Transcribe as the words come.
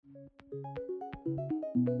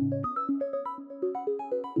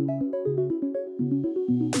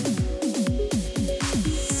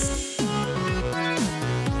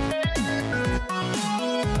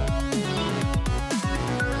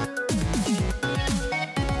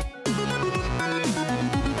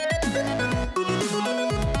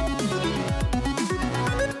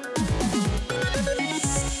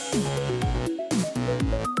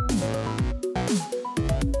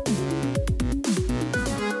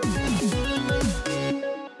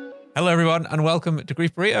Hello, everyone, and welcome to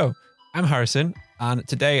Grief Burrito. I'm Harrison, and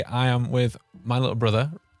today I am with my little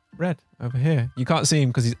brother, Red, over here. You can't see him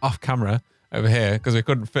because he's off camera over here because we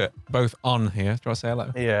couldn't fit both on here. Do you want to say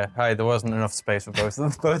hello? Yeah, hi, there wasn't enough space for both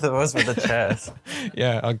of us with the chairs.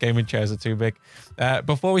 Yeah, our gaming chairs are too big.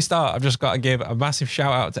 Before we start, I've just got to give a massive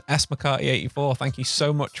shout out to S. McCarty84. Thank you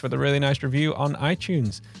so much for the really nice review on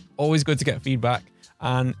iTunes. Always good to get feedback.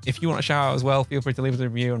 And if you want a shout out as well, feel free to leave us a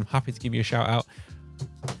review. I'm happy to give you a shout out.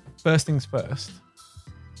 First things first.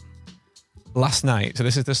 Last night, so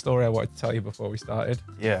this is the story I wanted to tell you before we started.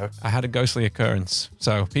 Yeah. I had a ghostly occurrence.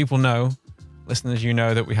 So people know, listeners, you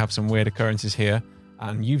know that we have some weird occurrences here,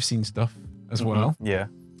 and you've seen stuff as well. Yeah.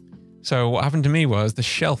 So what happened to me was the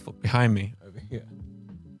shelf up behind me over here.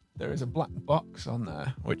 There is a black box on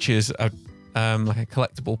there, which is a like a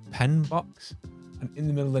collectible pen box, and in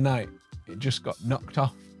the middle of the night, it just got knocked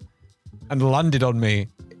off and landed on me.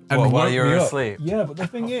 And while woke you were me up. asleep? Yeah, but the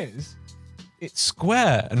thing is, it's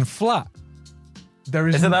square and flat. There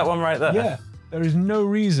is Is it that one right there? Yeah, there is no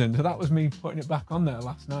reason. So that was me putting it back on there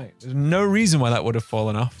last night. There's no reason why that would have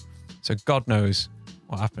fallen off. So God knows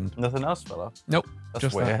what happened. Nothing else fell off? Nope. That's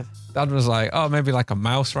just weird. that. Dad was like, oh, maybe like a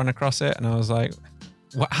mouse ran across it. And I was like,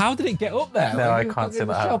 what? How did it get up there? No, Like, I can't see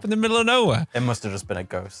that. Up in the middle of nowhere. It must have just been a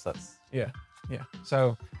ghost. Yeah.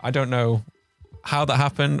 So I don't know how that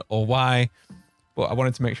happened or why, but I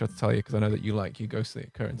wanted to make sure to tell you because I know that you like your ghostly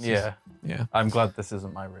occurrences. Yeah. I'm glad this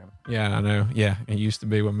isn't my room. Yeah, I know. Yeah, it used to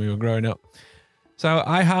be when we were growing up. So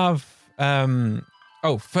I have,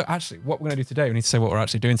 actually, what we're going to do today, we need to say what we're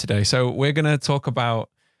actually doing today. So we're going to talk about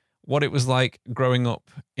what it was like growing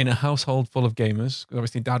up in a household full of gamers. Because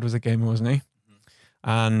obviously Dad was a gamer, wasn't he?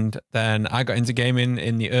 And then I got into gaming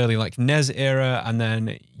in the early NES era, and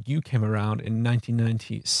then you came around in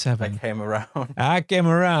 1997. I came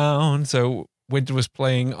around. So Wid was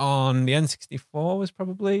playing on the N64 was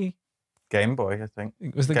probably Game Boy, I think.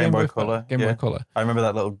 It was the Game Boy Color. Boy Color. I remember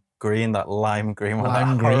that little green, that lime green one.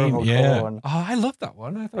 Lime that green, yeah. one. Oh, I loved that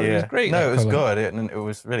one. I thought it was great. No, it was colour. good. It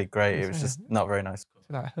was really great. It was just not very nice.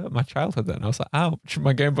 That hurt my childhood then. I was like, ouch,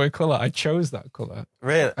 my Game Boy Color. I chose that color.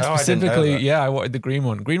 Really? Specifically, I didn't know that. I wanted the green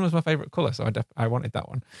one. Green was my favorite color, so I wanted that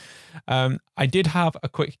one. I did have a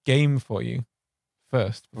quick game for you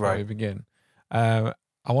first before we begin. I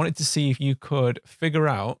wanted to see if you could figure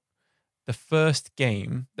out the first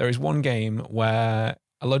game. There is one game where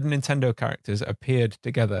a load of Nintendo characters appeared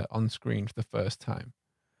together on screen for the first time.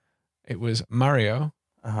 It was Mario,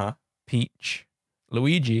 Peach,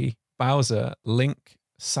 Luigi, Bowser, Link,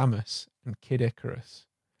 Samus, and Kid Icarus,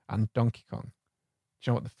 and Donkey Kong.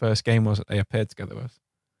 Do you know what the first game was that they appeared together with?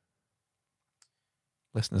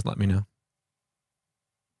 Listeners, let me know.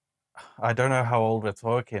 I don't know how old we're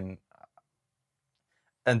talking.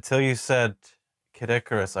 Until you said Kid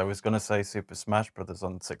Icarus, I was going to say Super Smash Brothers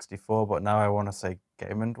on 64, but now I want to say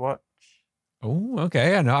Game & Watch. Oh,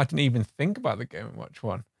 okay. I know. I didn't even think about the Game & Watch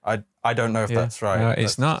one. I don't know if that's right. No,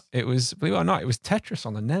 it's not. It was, believe it or not, it was Tetris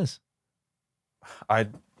on the NES. I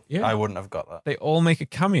wouldn't have got that. They all make a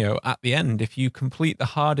cameo at the end. If you complete the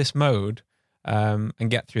hardest mode and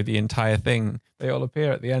get through the entire thing, they all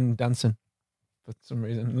appear at the end dancing for some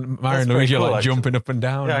reason. Mario and Luigi are like jumping up and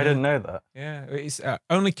down. Yeah, I didn't know that. Yeah, it's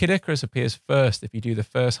only Kid Icarus appears first if you do the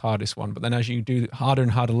first hardest one, but then as you do harder and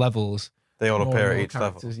harder levels, they all appear at each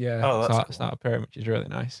level. Yeah, that's start appearing, which is really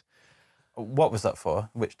nice. What was that for?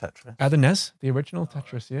 Which Tetris? The NES, the original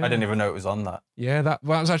Tetris. Yeah, I didn't even know it was on that. Yeah, that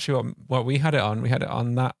was actually what we had it on. We had it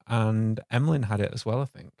on that, and Emlyn had it as well. I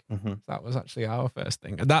think that was actually our first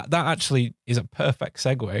thing. That actually is a perfect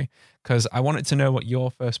segue because I wanted to know what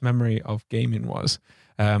your first memory of gaming was.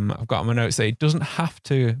 I've got on my notes that it doesn't have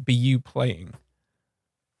to be you playing.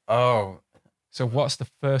 Oh, so what's the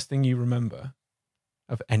first thing you remember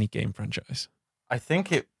of any game franchise? I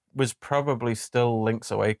think it was probably still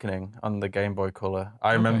Link's Awakening on the Game Boy Color.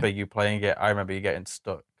 I remember you playing it. I remember you getting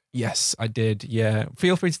stuck. Yes, I did. Yeah.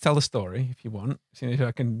 Feel free to tell the story if you want. See if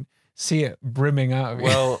I can see it brimming out of you.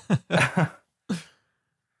 Well,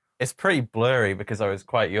 it's pretty blurry because I was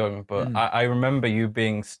quite young, but I remember you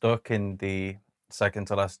being stuck in the second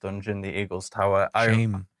to last dungeon, the Eagle's Tower.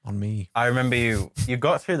 Shame on me. I remember you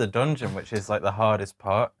got through the dungeon, which is like the hardest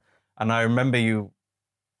part, And I remember you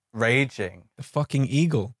raging. The fucking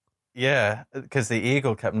eagle. Yeah, because the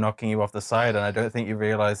eagle kept knocking you off the side, and I don't think you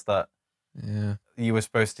realized that Yeah. you were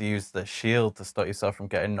supposed to use the shield to stop yourself from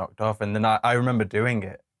getting knocked off. And then I remember doing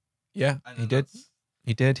it. Yeah, he did.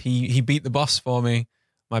 He did. He beat the boss for me.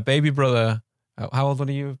 My baby brother. How old would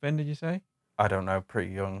you have been, did you say? I don't know,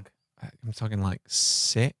 pretty young. I'm talking like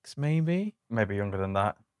 6, maybe? Maybe younger than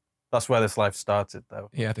that. That's where this life started, though.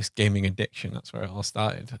 Yeah, this gaming addiction. That's where it all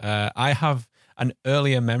started. I have an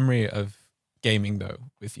earlier memory of gaming, though,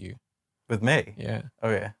 with you. With me? Yeah. Oh,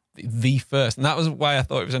 yeah. The first. And that was why I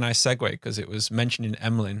thought it was a nice segue, because it was mentioned in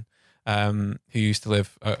Emlyn, who used to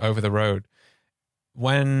live over the road.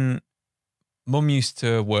 When Mum used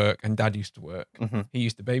to work and Dad used to work, he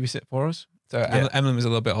used to babysit for us. So Emlyn was a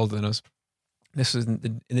little bit older than us. This was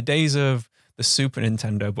in the days of the Super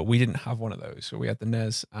Nintendo, but we didn't have one of those. So we had the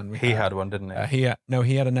NES, and he had one, didn't he? He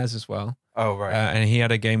had a NES as well. Oh, right. And he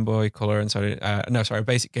had a Game Boy Color, and so did a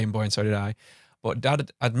basic Game Boy, and so did I. But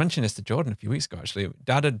Dad, I'd mentioned this to Jordan a few weeks ago. Actually,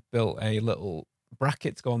 Dad had built a little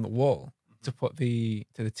bracket to go on the wall to put to the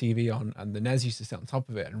TV on, and the NES used to sit on top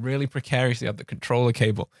of it, and really precariously had the controller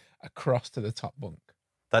cable across to the top bunk.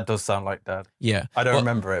 That does sound like Dad. Yeah. I don't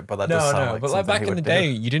remember it, but that does sound like but like back in the day,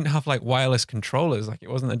 you didn't have like wireless controllers. Like it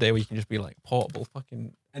wasn't a day where you can just be like portable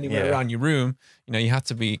fucking anywhere around your room. You know, you had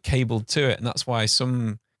to be cabled to it. And that's why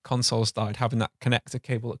some consoles started having that connector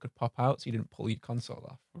cable that could pop out so you didn't pull your console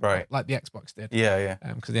off. Right. Like the Xbox did. Yeah.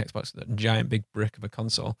 Because the Xbox was a giant big brick of a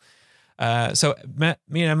console. So me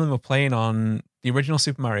and Emlyn were playing on the original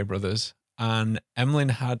Super Mario Brothers, and Emlyn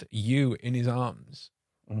had you in his arms.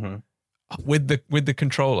 Mm-hmm. With the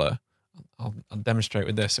controller. I'll demonstrate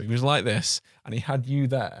with this. So he was like this, and he had you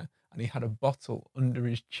there, and he had a bottle under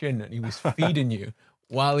his chin, and he was feeding you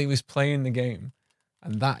while he was playing the game.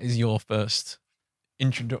 And that is your first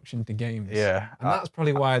introduction to games. Yeah. And that's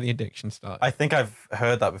probably why the addiction started. I think I've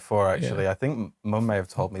heard that before, actually. I think Mum may have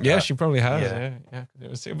told me that. Yeah, she probably has. Yeah.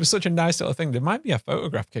 It was such a nice little thing. There might be a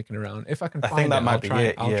photograph kicking around. If I can find I'll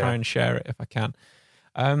try and share it if I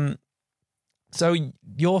can. So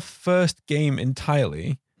your first game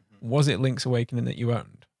entirely, was it Link's Awakening that you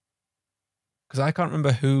owned? Because I can't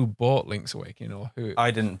remember who bought Link's Awakening or who.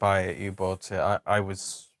 I didn't buy it. You bought it. I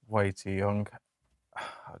was way too young.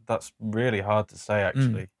 That's really hard to say,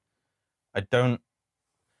 actually. The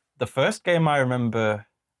first game I remember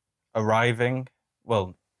arriving,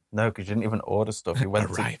 well, no, because you didn't even order stuff. You went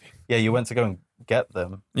you went to go and get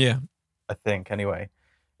them. Yeah. I think, anyway.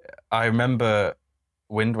 I remember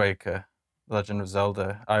Wind Waker. Legend of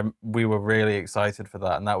Zelda. We were really excited for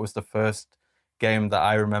that, and that was the first game that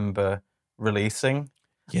I remember releasing.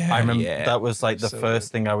 Yeah, I remember that was like the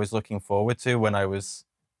first thing I was looking forward to when I was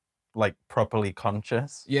like properly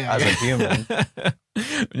conscious as a human.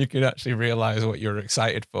 You could actually realize what you're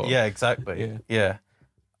excited for. Yeah, exactly. Yeah.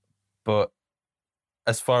 But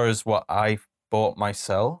as far as what I bought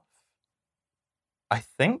myself, I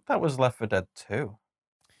think that was Left 4 Dead 2.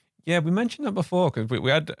 Yeah, we mentioned that before because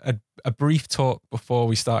we had a brief talk before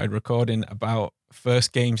we started recording about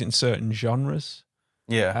first games in certain genres.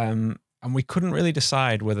 Yeah. And we couldn't really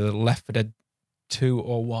decide whether Left 4 Dead 2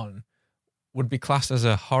 or 1 would be classed as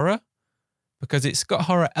a horror, because it's got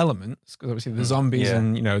horror elements, because obviously the zombies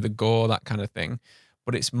and, you know, the gore, that kind of thing.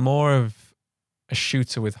 But it's more of a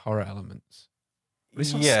shooter with horror elements. But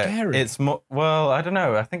it's not scary. It's more, well, I don't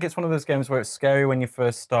know. I think it's one of those games where it's scary when you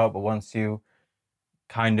first start, but once you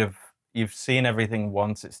you've seen everything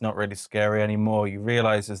once, it's not really scary anymore. You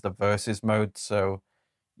realize there's the versus mode, so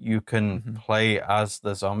you can play as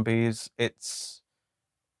the zombies. It's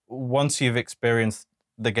once you've experienced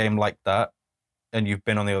the game like that and you've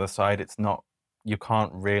been on the other side, you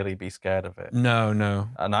can't really be scared of it. No.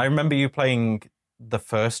 And I remember you playing the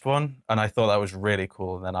first one, and I thought that was really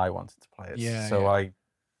cool, and then I wanted to play it. So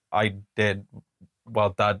I did, well,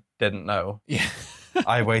 Dad didn't know. Yeah.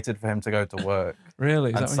 I waited for him to go to work.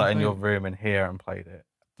 Really? And sat in your room in here and played it.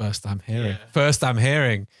 First I'm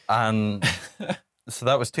hearing. And so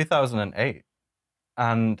that was 2008.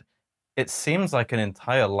 And it seems like an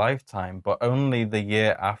entire lifetime, but only the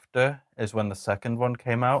year after is when the second one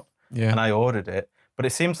came out. Yeah. And I ordered it. But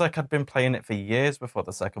it seems like I'd been playing it for years before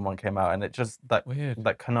the second one came out. And it just,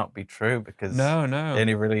 that cannot be true, because no. they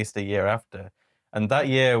only released a year after. And that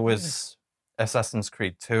year was Assassin's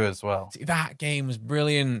Creed 2 as well. See, that game was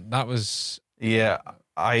brilliant. That was... Yeah,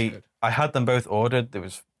 I had them both ordered. It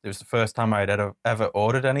was the first time I had ever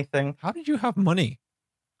ordered anything. How did you have money?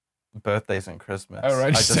 Birthdays and Christmas. Oh, right.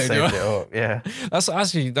 I just saved it up. Yeah. That's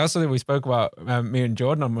something we spoke about, me and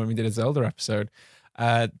Jordan, on when we did a Zelda episode.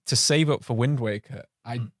 to save up for Wind Waker,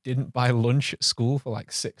 I didn't buy lunch at school for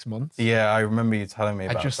like 6 months. Yeah, I remember you telling me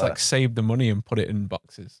about I just that. like saved the money and put it in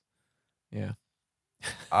boxes. Yeah.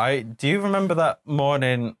 Do you remember that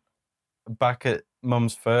morning back at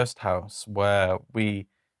Mum's first house where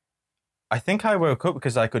I think I woke up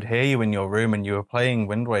because I could hear you in your room and you were playing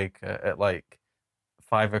Wind Waker at like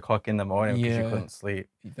 5 o'clock in the morning because you couldn't sleep.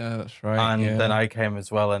 Yeah, that's right. And then I came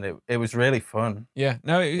as well, and it was really fun. Yeah,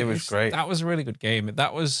 no, it was great. That was a really good game.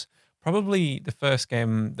 That was probably the first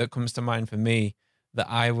game that comes to mind for me that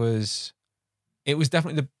it was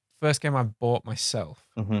definitely the first game I bought myself.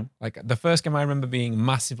 Mm-hmm. Like the first game I remember being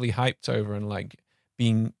massively hyped over and like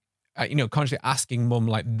being, consciously asking Mum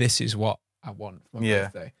like, this is what I want for my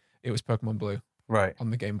birthday. It was Pokemon Blue. Right.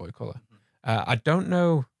 On the Game Boy Color. I don't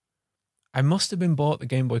know. I must have been bought the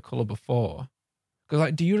Game Boy Color before. Because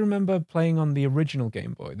like, do you remember playing on the original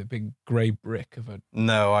Game Boy, the big grey brick of a...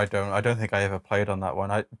 No, I don't. I don't think I ever played on that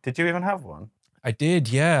one. Did you even have one? I did,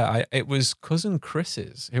 yeah. It was Cousin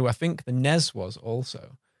Chris's, who I think the NES was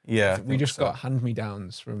also. Yeah. We just got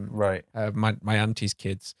hand-me-downs from right. My auntie's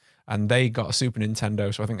kids. And they got a Super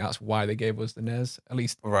Nintendo, so I think that's why they gave us the NES. At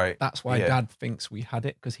least that's why Dad thinks we had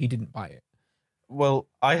it, because he didn't buy it. Well,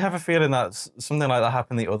 I have a feeling that something like that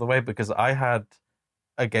happened the other way, because I had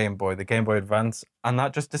a Game Boy, the Game Boy Advance, and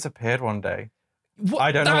that just disappeared one day. What?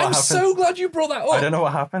 I don't know what happened. I'm so glad you brought that up. I don't know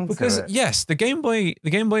what happened because to it. Yes, the Game Boy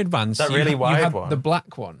Advance. That really wide you had one. The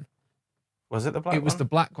black one. Was it the black one? It was the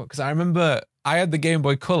black one, because I remember I had the Game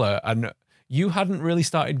Boy Color, and you hadn't really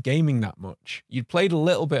started gaming that much. You'd played a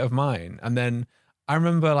little bit of mine, and then I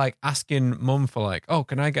remember like asking Mum for like, oh,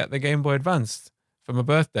 can I get the Game Boy Advance for my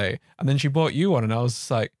birthday? And then she bought you one, and I was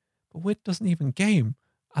just like, but Whit doesn't even game.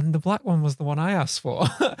 And the black one was the one I asked for.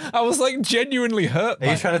 I was like genuinely hurt.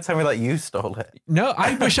 Are you trying to tell me that you stole it? No,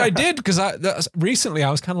 I wish I did, because recently I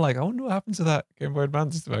was kind of like, I wonder what happened to that Game Boy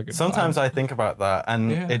Advance. Sometimes I think about that,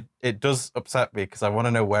 and it does upset me because I want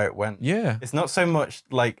to know where it went. Yeah. It's not so much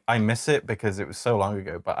like I miss it because it was so long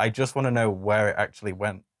ago, but I just want to know where it actually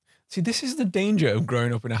went. See, this is the danger of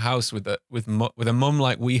growing up in a house with a mum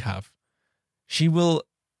like we have. She will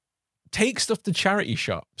take stuff to charity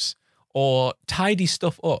shops or tidy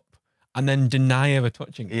stuff up and then deny ever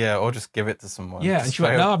touching it. Yeah, or just give it to someone. Yeah, and she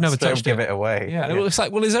went, no, I've never touched it. Give it away. Yeah, and it was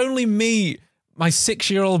like, well, there's only me, my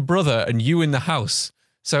 6-year-old brother, and you in the house.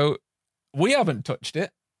 So we haven't touched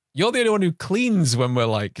it. You're the only one who cleans when we're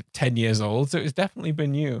like 10 years old, so it's definitely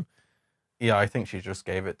been you. Yeah, I think she just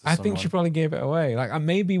gave it to someone. I think she probably gave it away. Like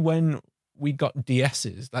maybe when we got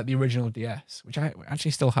DSs, like the original DS, which I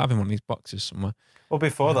actually still have in one of these boxes somewhere. Well,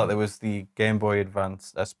 before that, there was the Game Boy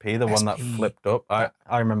Advance SP, the one that flipped up. I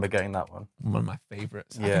remember getting that one. One of my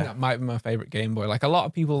favorites. Yeah. I think that might be my favorite Game Boy. Like a lot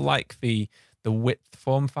of people like the width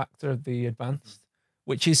form factor of the Advanced,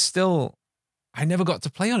 which is still, I never got to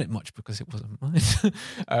play on it much because it wasn't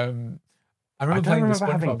mine. I remember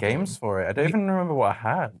having games for it. I don't even remember what I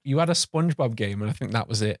had. You had a SpongeBob game, and I think that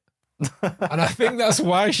was it. And I think that's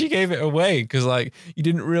why she gave it away, because like you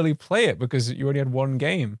didn't really play it because you only had one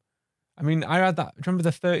game. I mean, I had that. Do you remember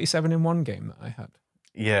the 37-in-1 game that I had?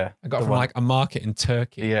 Yeah, I got from like a market in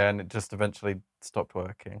Turkey. Yeah, and it just eventually stopped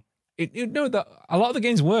working. That a lot of the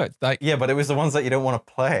games worked. Like yeah, but it was the ones that you don't want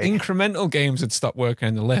to play. Incremental games would stop working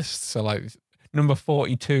in the list. So like number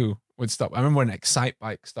 42 would stop. I remember when Excite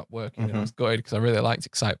Bike stopped working, and I was gutted because I really liked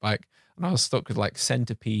Excite Bike, and I was stuck with like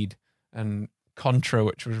Centipede and Contra,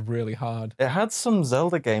 which was really hard. It had some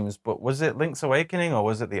Zelda games, but was it Link's Awakening or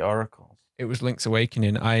was it the Oracles? It was Link's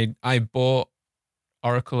Awakening. I bought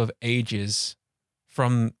Oracle of Ages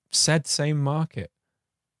from said same market,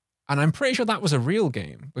 and I'm pretty sure that was a real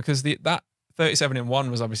game, because that 37-in-1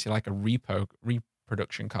 was obviously like a repro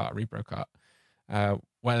cart,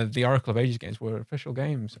 where the Oracle of Ages games were official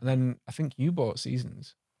games. And then I think you bought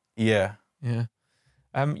Seasons. Yeah.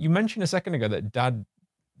 You mentioned a second ago that Dad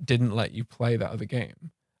didn't let you play that other game,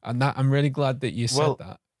 and that I'm really glad that you said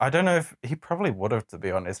that. I don't know if he probably would have, to be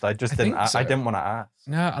honest. I didn't want to ask.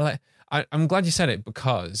 No, I'm glad you said it,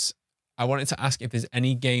 because I wanted to ask if there's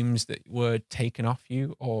any games that were taken off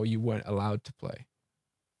you or you weren't allowed to play.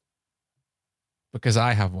 Because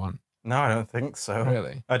I have one. No, I don't think so.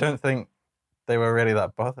 Really? I don't think they were really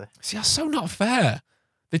that bothered. See, that's so not fair.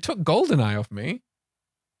 They took GoldenEye off me.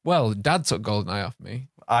 Well, Dad took GoldenEye off me.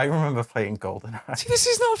 I remember playing GoldenEye. See, this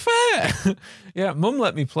is not fair. Yeah, Mum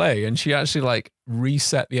let me play, and she actually like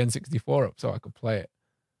reset the N64 up so I could play it.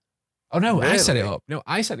 Oh no, really? I set it up. No,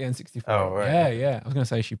 I set the N64 up. Right. Yeah. I was gonna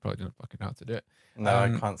say she probably didn't fucking know how to do it. No,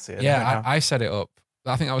 I can't see it. Yeah, I set it up.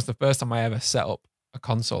 I think that was the first time I ever set up a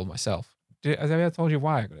console myself. Has I ever told you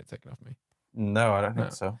why I got it taken off me? No, I don't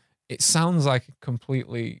think so. It sounds like a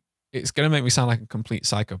completely it's going to make me sound like a complete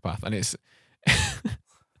psychopath, and it's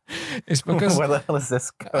it's because Where the hell is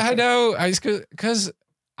this going? I know it's because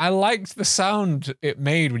I liked the sound it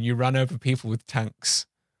made when you ran over people with tanks.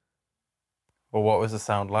 Well, what was the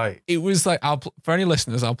sound like? It was like for any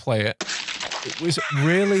listeners, I'll play it. It was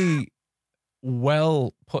really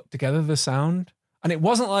well put together, the sound, and it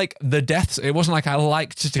wasn't like the deaths. It wasn't like I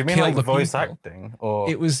liked to Do you mean kill like the voice people. acting, or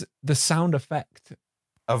It was the sound effect.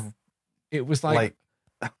 of It was like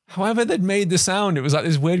however they'd made the sound, it was like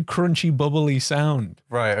this weird crunchy bubbly sound.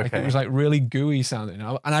 right? Okay. Like it was like really gooey sounding,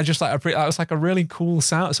 and I just like that was like a really cool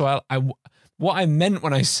sound. So I what I meant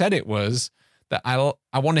when I said it was that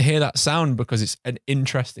I want to hear that sound because it's an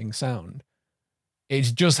interesting sound. It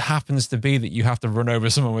just happens to be that you have to run over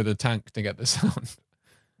someone with a tank to get the sound.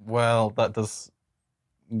 Well, that doesn't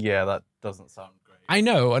sound great. I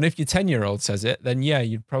know, and if your 10-year-old says it, then yeah,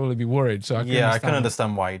 you'd probably be worried. So I can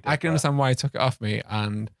understand why you did I can understand why he took it off me,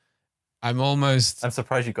 and I'm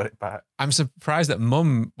surprised you got it back. I'm surprised that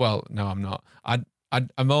Mum. Well, no, I'm not.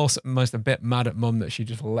 I'm also almost a bit mad at Mum that she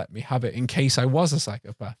just let me have it in case I was a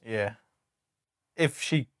psychopath. Yeah. If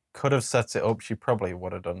she could have set it up, she probably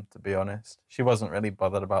would have done, to be honest. She wasn't really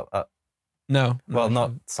bothered about that. No. Well,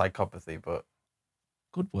 not psychopathy, but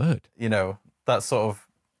good word. That sort of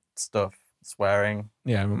stuff, swearing,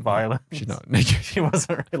 Yeah, violence. She's not. She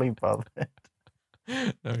wasn't really bothered.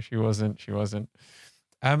 No, she wasn't. She wasn't.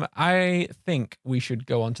 I think we should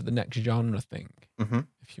go on to the next genre thing,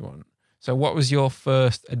 if you want. So, what was your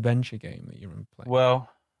first adventure game that you remember playing? Well,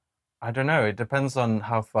 I don't know. It depends on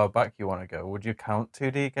how far back you want to go. Would you count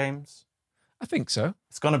 2D games? I think so.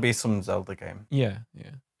 It's going to be some Zelda game. Yeah.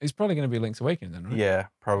 It's probably going to be Link's Awakening then, right? Yeah,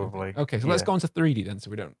 probably. Okay, so let's go on to 3D then, so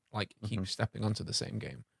we don't keep stepping onto the same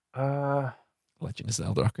game. Legend of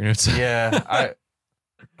Zelda: Ocarina of Time. Yeah,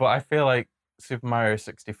 but I feel like Super Mario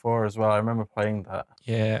 64 as well. I remember playing that.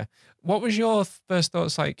 Yeah. What was your first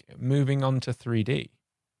thoughts like moving on to 3D?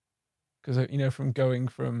 Because from going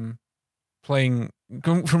from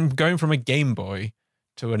a Game Boy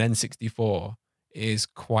to an N64 is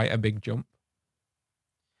quite a big jump.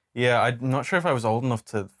 Yeah, I'm not sure if I was old enough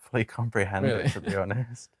to fully comprehend Really? it, to be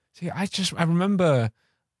honest. See, I remember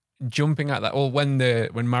jumping at that, or when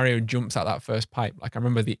Mario jumps at that first pipe. Like I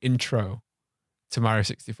remember the intro to Mario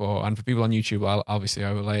 64, and for people on YouTube, I'll obviously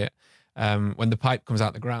overlay it. When the pipe comes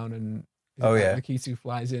out the ground and Lakitu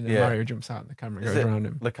flies in and Mario jumps out and the camera goes around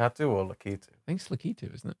him. Lakitu or Lakitu? I think it's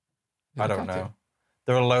Lakitu, isn't it? I don't know.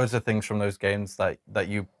 There are loads of things from those games that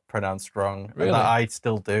you pronounced wrong, Really? and that I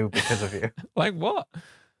still do because of you. Like what?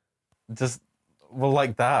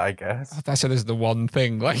 Like that, I guess. I said this is the one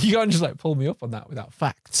thing. Like you can't just pull me up on that without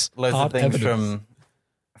facts. Loads Hard of things evidence.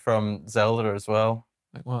 from Zelda as well.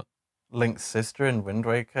 Like what? Link's sister in Wind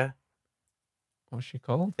Waker. What's she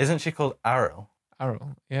called? Isn't she called Ariel?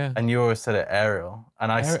 Ariel. Yeah. And you always said it Ariel,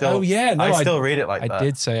 and I still. Oh yeah. No, I still read it like that. I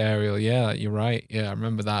did say Ariel. Yeah, you're right. Yeah, I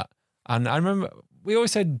remember that. And I remember we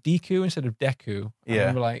always said Deku instead of Deku. I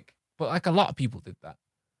remember but a lot of people did that.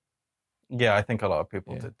 Yeah, I think a lot of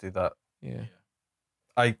people did do that. Yeah.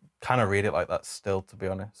 I kind of read it like that still, to be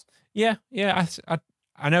honest. Yeah.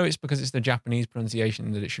 I know it's because it's the Japanese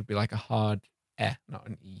pronunciation that it should be like a hard eh, not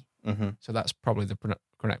an e. Mm-hmm. So that's probably the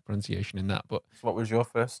correct pronunciation in that. But So what was your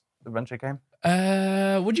first adventure game?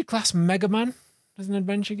 would you class Mega Man as an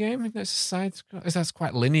adventure game? I think that's a side scroll. That's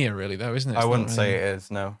quite linear, really, though, isn't it? I wouldn't say it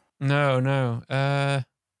is. No. No.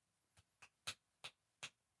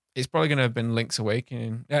 It's probably going to have been Link's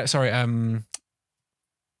Awakening.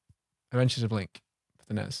 Adventures of Link for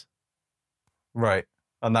the NES. Right.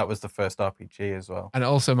 And that was the first RPG as well. And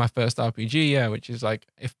also my first RPG, yeah, which is like,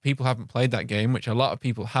 if people haven't played that game, which a lot of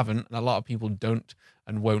people haven't, and a lot of people don't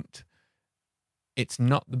and won't, it's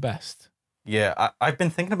not the best. Yeah, I've been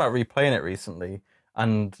thinking about replaying it recently,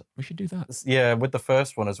 and we should do that. Yeah, with the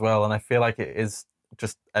first one as well, and I feel like it is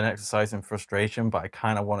just an exercise in frustration, but I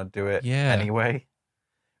kind of want to do it anyway.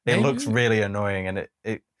 It looks really annoying, and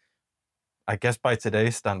it I guess by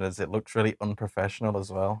today's standards, it looks really unprofessional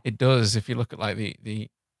as well. It does. If you look at the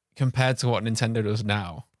compared to what Nintendo does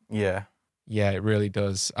now. Yeah, it really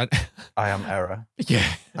does. I am error.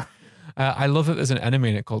 Yeah, I love that there's an enemy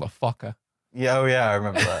in it called a Fokker. Yeah, I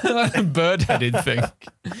remember that. A bird-headed thing.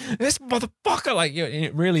 This motherfucker,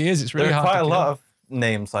 it really is. It's really there are hard quite to a kill. lot of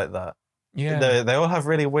names like that. Yeah, they all have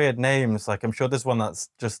really weird names. Like I'm sure there's one that's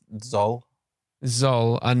just Zol.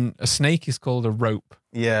 Zol, and a snake is called a rope.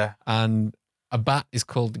 Yeah, and a bat is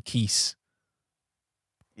called the Keese.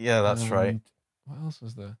 Yeah, that's right. What else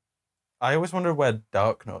was there? I always wondered where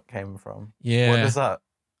Darknut came from. Yeah,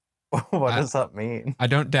 what does that mean? I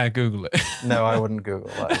don't dare Google it. No, I wouldn't Google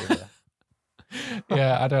that either.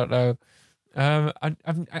 Yeah, I don't know.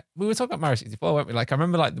 We were talking about Mario 64, weren't we? Like, I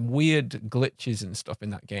remember like the weird glitches and stuff in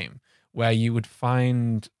that game where you would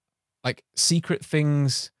find like secret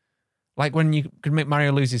things, like when you could make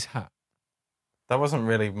Mario lose his hat. That wasn't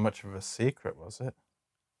really much of a secret, was it?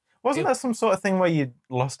 Wasn't there some sort of thing where you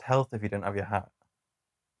lost health if you didn't have your hat?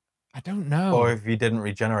 I don't know. Or if you didn't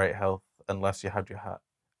regenerate health unless you had your hat?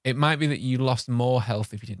 It might be that you lost more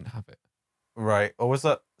health if you didn't have it. Right. Or was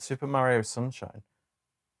that Super Mario Sunshine?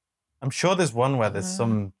 I'm sure there's one where there's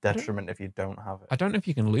some detriment if you don't have it. I don't know if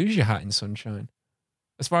you can lose your hat in Sunshine.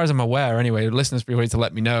 As far as I'm aware, anyway. Listeners, feel free to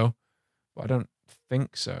let me know. But I don't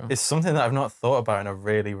think so. It's something that I've not thought about in a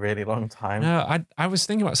really, really long time. No, I was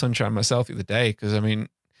thinking about Sunshine myself the other day because, I mean,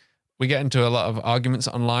 we get into a lot of arguments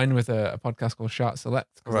online with a podcast called Shart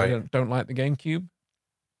Select because I don't like the GameCube.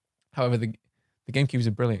 However, the GameCube is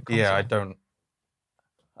a brilliant console. Yeah, I don't.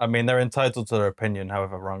 I mean, they're entitled to their opinion,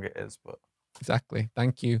 however wrong it is, but... Exactly.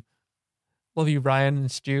 Thank you. Love you, Ryan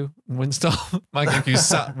and Stu and Winston. My GameCube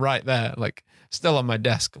sat right there, like still on my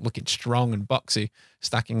desk, looking strong and boxy,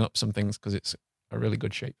 stacking up some things because it's a really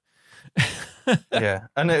good shape. Yeah,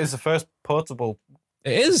 and it was the first portable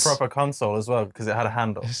proper console as well because it had a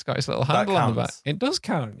handle. It's got its little handle on the back. It does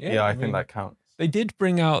count. Yeah, I think that counts. They did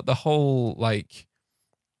bring out the whole like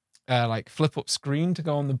flip up screen to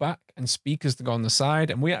go on the back and speakers to go on the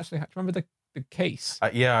side, and we actually remember the case.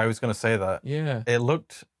 Yeah, I was going to say that. Yeah, it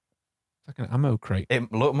looked like an ammo crate.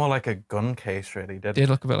 It looked more like a gun case, really, didn't it? Did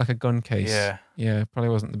look a bit like a gun case. Yeah, probably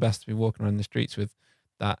wasn't the best to be walking around the streets with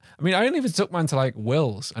that. I mean, I only even took mine to like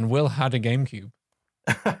Will's, and Will had a GameCube.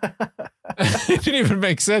 It didn't even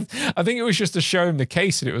make sense. I think it was just to show him the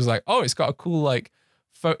case, and it was like, oh, it's got a cool like.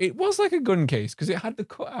 It was like a gun case because it had the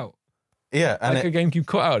cutout. Yeah, and like a GameCube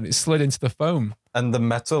cutout, and it slid into the foam. And the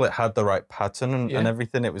metal, it had the right pattern and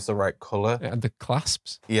everything. It was the right color. It had the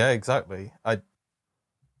clasps. Yeah, exactly.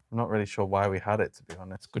 I'm not really sure why we had it, to be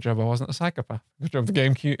honest. Good job I wasn't a psychopath. Good job the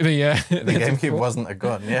GameCube. The GameCube wasn't a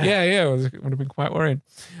gun, yeah. Yeah, it would have been quite worrying.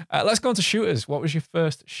 Let's go on to shooters. What was your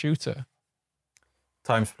first shooter?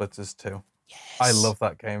 Time Splitters 2. Yes. I love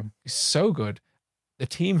that game. It's so good. The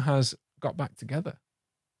team has got back together.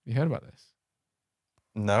 Have you heard about this?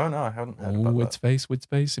 No, I haven't heard about that. Wood space.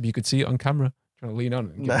 If you could see it on camera, trying to lean on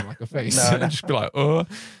it and give him like a face. Just be like, oh.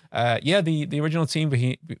 Yeah, the original team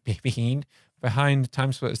behind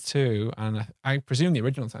Time Splitters 2, and I presume the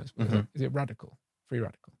original Time Splitters, is it Radical? Free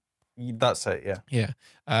Radical. That's it, yeah. Yeah.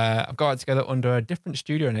 I've got it together under a different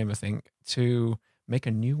studio name, I think, to make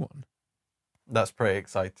a new one. That's pretty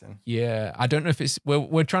exciting. Yeah. I don't know if it's...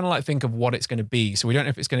 We're trying to like think of what it's going to be. So we don't know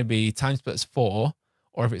if it's going to be Time Splitters 4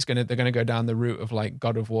 or if they're going to go down the route of like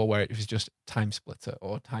God of War where it was just Time Splitter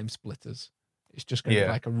or Time Splitters. It's just going to be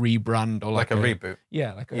like a rebrand or like a reboot.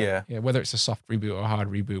 Yeah, whether it's a soft reboot or a hard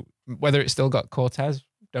reboot. Whether it's still got Cortez,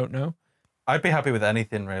 don't know. I'd be happy with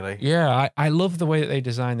anything, really. Yeah, I love the way that they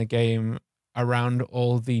designed the game around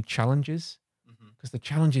all the challenges. Because the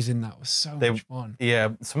challenges in that was so much fun. Yeah,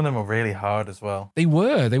 some of them were really hard as well. They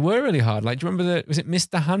were really hard. Like, do you remember was it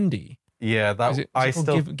Mr. Handy? Yeah,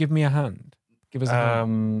 give me a hand. Give us a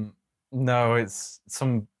hand. No, it's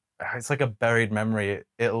like a buried memory.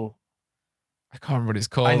 I can't remember what it's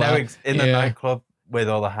called. I know in the nightclub with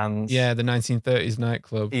all the hands. Yeah, the 1930s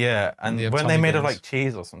nightclub. Yeah, and when they made of like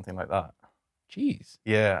cheese or something like that. Cheese?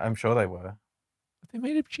 Yeah, I'm sure they were. They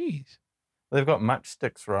made of cheese. They've got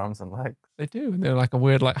matchsticks for arms and legs. They do, and they're like a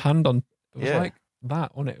weird like hand on. It was like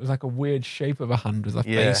that, wasn't it? It was like a weird shape of a hand with a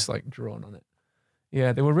face like drawn on it.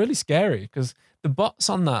 Yeah, they were really scary because the bots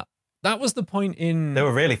on that was the point in. They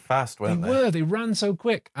were really fast, weren't they? They ran so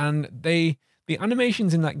quick, and the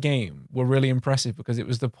animations in that game were really impressive because it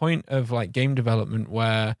was the point of like game development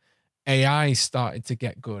where AI started to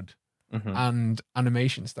get good. And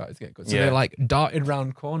animation started to get good. So they like darted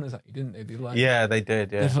round corners at you, didn't they? They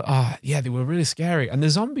did, yeah. They were really scary. And the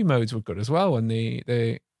zombie modes were good as well, and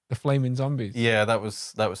the flaming zombies. Yeah, that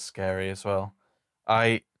was scary as well.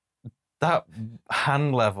 That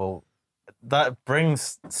hand level, that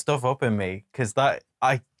brings stuff up in me because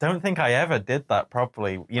I don't think I ever did that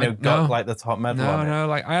properly. Got like the top medal on it. No,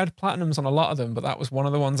 like I had platinums on a lot of them, but that was one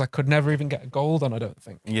of the ones I could never even get a gold on, I don't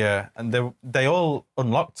think. Yeah, and they all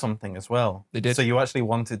unlocked something as well. They did. So you actually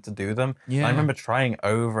wanted to do them. Yeah. I remember trying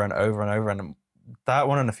over and over and over, and that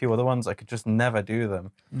one and a few other ones, I could just never do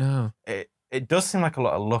them. No. It does seem like a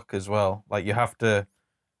lot of luck as well. Like you have to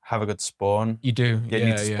have a good spawn. You do. You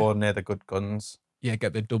need to spawn near the good guns. Yeah,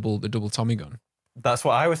 get the double Tommy gun. That's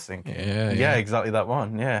what I was thinking. Yeah, exactly that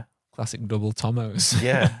one. Yeah. Classic double Tommos.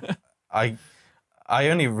 Yeah. I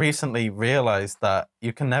only recently realized that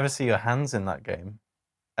you can never see your hands in that game.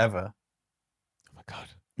 Ever. Oh my God.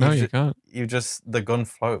 No, you can't. The gun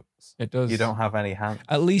floats. It does. You don't have any hands.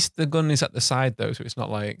 At least the gun is at the side though, so it's not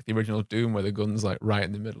like the original Doom where the gun's like right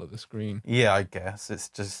in the middle of the screen. Yeah, I guess it's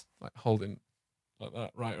just like holding like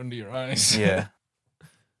that right under your eyes. Yeah.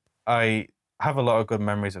 I have a lot of good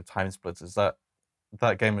memories of Time Splitters.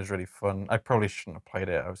 That game was really fun. I probably shouldn't have played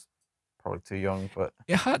it. I was probably too young, but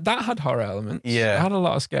that had horror elements. Yeah. It had a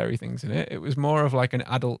lot of scary things in it. It was more of like an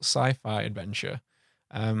adult sci-fi adventure.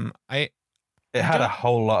 It had a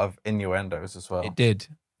whole lot of innuendos as well. It did.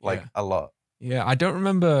 Like a lot. Yeah, I don't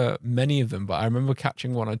remember many of them, but I remember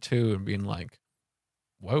catching one or two and being like,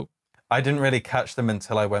 whoa. I didn't really catch them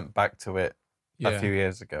until I went back to it a few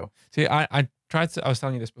years ago. See, I was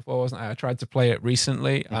telling you this before, wasn't I? I tried to play it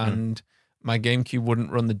recently and my GameCube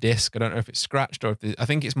wouldn't run the disc. I don't know if it's scratched or if I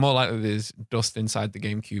think it's more likely there's dust inside the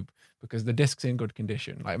GameCube because the disc's in good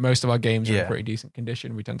condition. Like most of our games are in pretty decent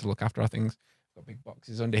condition. We tend to look after our things. Got big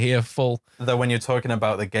boxes under here full. Though when you're talking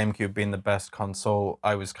about the GameCube being the best console,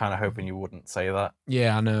 I was kind of hoping you wouldn't say that.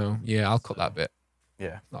 Yeah, I know. Yeah, I'll cut that bit.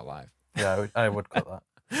 Yeah. Not live. Yeah, I would cut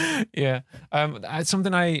that. Yeah. It's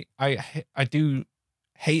something I do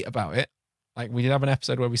hate about it. Like we did have an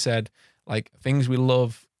episode where we said like things we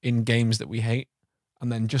love in games that we hate.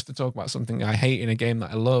 And then just to talk about something I hate in a game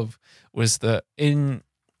that I love was that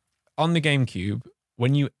on the GameCube,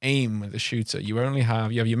 when you aim with a shooter, you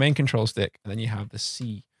have your main control stick and then you have the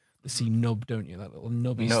C nub, don't you? That little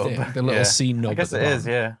nubby stick, the little C nub. I guess it is,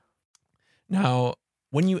 yeah. Now,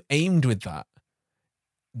 when you aimed with that,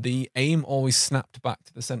 the aim always snapped back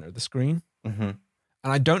to the center of the screen. Mm-hmm.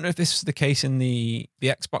 And I don't know if this is the case in the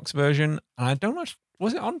Xbox version. And I don't know,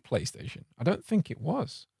 was it on PlayStation? I don't think it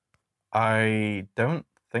was. I don't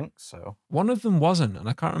think so. One of them wasn't, and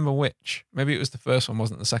I can't remember which. Maybe it was the first one,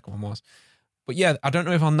 wasn't the second one was. But yeah, I don't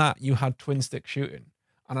know if on that you had twin stick shooting.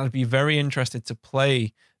 And I'd be very interested to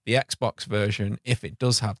play the Xbox version if it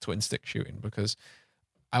does have twin stick shooting because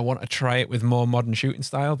I want to try it with more modern shooting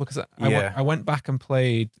style because I went back and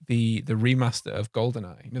played the remaster of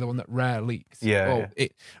GoldenEye, you know, the one that Rare leaked.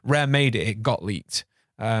 Rare made it, it got leaked.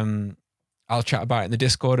 I'll chat about it in the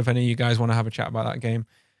Discord if any of you guys want to have a chat about that game.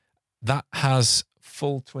 That has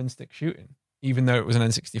full twin stick shooting, even though it was an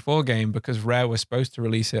N64 game because Rare was supposed to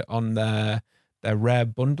release it on their Rare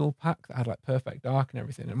bundle pack that had like Perfect Dark and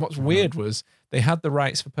everything. And what's weird was they had the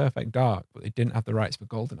rights for Perfect Dark, but they didn't have the rights for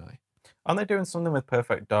GoldenEye. Aren't they doing something with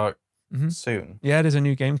Perfect Dark soon? Yeah, there's a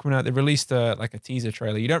new game coming out. They released like a teaser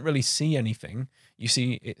trailer. You don't really see anything. You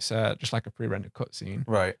see it's just like a pre-rendered cutscene.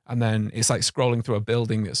 Right. And then it's like scrolling through a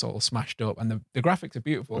building that's all smashed up. And the graphics are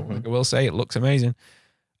beautiful. Like I will say, it looks amazing.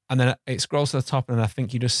 And then it scrolls to the top and I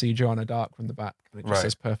think you just see Joanna Dark from the back. And it just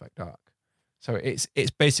says Perfect Dark. So it's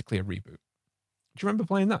basically a reboot. Do you remember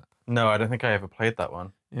playing that? No, I don't think I ever played that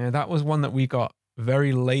one. Yeah, that was one that we got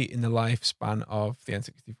very late in the lifespan of the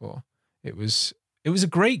N64. It was a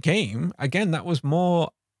great game. Again, that was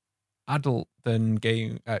more adult than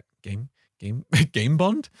Game Bond?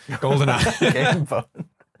 GoldenEye. Game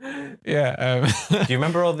Bond. Yeah. Do you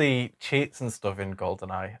remember all the cheats and stuff in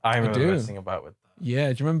GoldenEye? I remember messing about with that.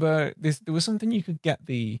 Yeah, do you remember there was something you could get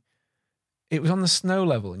it was on the snow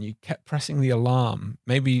level and you kept pressing the alarm.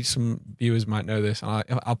 Maybe some viewers might know this, and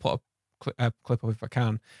I'll put a clip up if I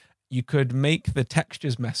can. You could make the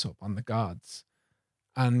textures mess up on the guards,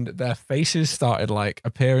 and their faces started like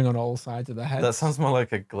appearing on all sides of their heads. That sounds more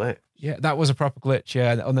like a glitch. Yeah, that was a proper glitch.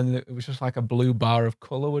 Yeah, and then it was just like a blue bar of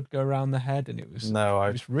color would go around the head, and it was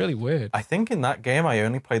really weird. I think in that game I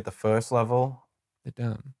only played the first level. The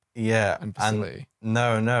dam. Yeah, and facility.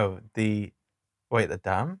 No, the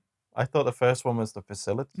dam. I thought the first one was the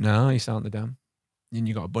facility. No, you start on the dam. And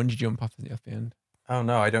you got a bungee jump off the end. Oh,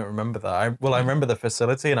 no, I don't remember that. I remember the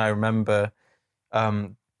facility and I remember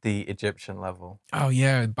the Egyptian level. Oh,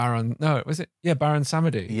 yeah, Baron. No, was it? Yeah, Baron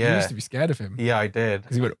Samedi. Yeah. You used to be scared of him. Yeah, I did.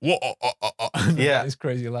 Because he went, whoa, yeah. This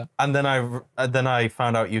crazy laugh. And then I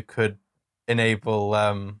found out you could enable,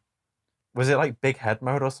 was it like big head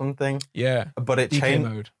mode or something? Yeah. But it DK changed.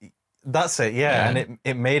 mode. That's it, yeah. And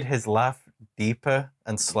it made his laugh deeper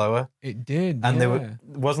and slower. It did. And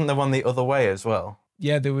wasn't there one the other way as well?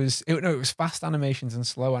 Yeah, it was fast animations and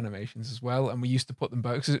slow animations as well. And we used to put them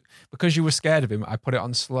both because you were scared of him. I put it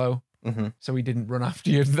on slow, so he didn't run after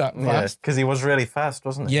you that fast. Because he was really fast,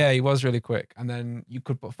 wasn't he? Yeah, he was really quick. And then you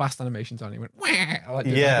could put fast animations on. He went, wah! Like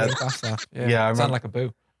really fast laugh. Yeah, I sound like a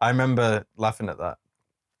boo. I remember laughing at that.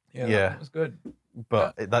 Yeah, that was good.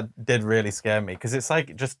 But that did really scare me because it's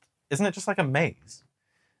like isn't it just like a maze?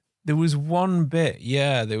 There was one bit,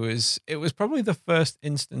 yeah. It was probably the first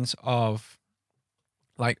instance of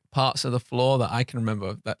like parts of the floor that I can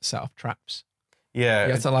remember that set off traps. Yeah.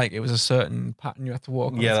 You had to it was a certain pattern you had to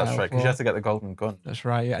walk on. Yeah, the that's tile right. Because you floor. had to get the golden gun. That's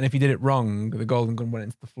right, yeah. And if you did it wrong, the golden gun went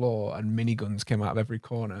into the floor and miniguns came out of every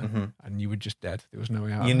corner and you were just dead. There was no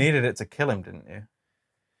way out. You needed it to kill him, didn't you?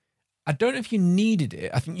 I don't know if you needed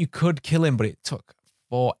it. I think you could kill him, but it took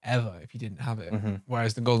forever if you didn't have it.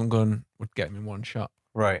 Whereas the golden gun would get him in one shot.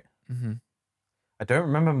 Right. I don't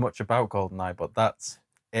remember much about GoldenEye, but that's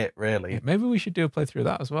it, really. Yeah, maybe we should do a playthrough of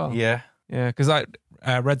that as well. Yeah. Yeah, because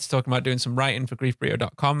Red's talking about doing some writing for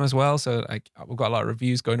griefburrito.com as well. So we've got a lot of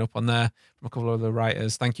reviews going up on there from a couple of other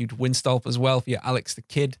writers. Thank you to Winstolp as well for your Alex the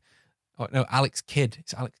Kid. Oh, no, Alex Kidd.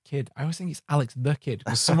 It's Alex Kidd. I always think it's Alex the Kid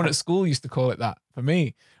because someone at school used to call it that for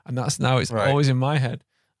me. And that's now it's always in my head.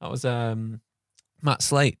 That was Matt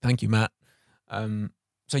Slate. Thank you, Matt.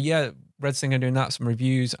 So yeah, Red's thinking of doing that, some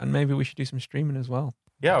reviews, and maybe we should do some streaming as well.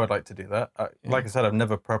 Yeah, I would like to do that. Like I said, I've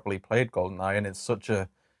never properly played GoldenEye, and it's such a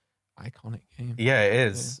iconic game. Yeah, it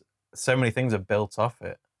is. Yeah. So many things are built off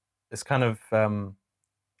it. It's kind of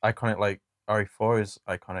iconic, like RE4 is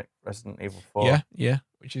iconic, Resident Evil 4. Yeah,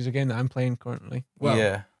 which is a game that I'm playing currently. Well,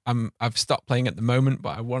 yeah. I've stopped playing at the moment,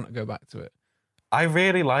 but I want to go back to it. I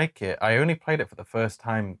really like it. I only played it for the first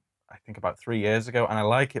time, I think about 3 years ago, and I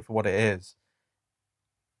like it for what it is.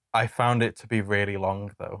 I found it to be really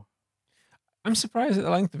long, though. I'm surprised at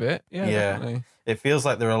the length of it. Yeah, definitely. It feels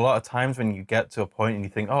like there are a lot of times when you get to a point and you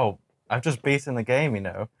think, oh, I've just beaten the game, you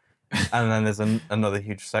know? And then there's another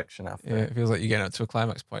huge section after. Yeah, it feels like you're getting up to a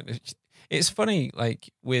climax point. It's funny, like,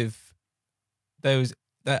 with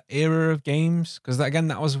that era of games, because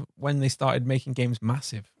that was when they started making games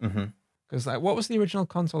massive. Because, what was the original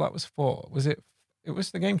console that was for? It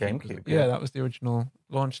was the GameCube. Yeah, that was the original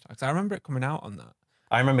launch tag. I remember it coming out on that.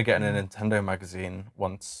 I remember getting a Nintendo magazine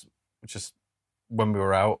once, just when we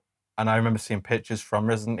were out, and I remember seeing pictures from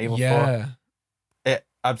Resident Evil 4. It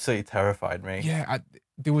absolutely terrified me. Yeah,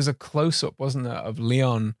 there was a close-up, wasn't there, of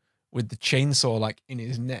Leon with the chainsaw in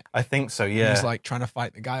his neck. I think so, yeah. He was trying to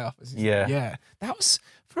fight the guy off. Yeah. That was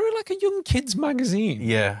for a young kid's magazine.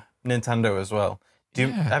 Yeah, Nintendo as well.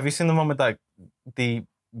 Have you seen the one with the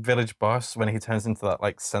village boss when he turns into that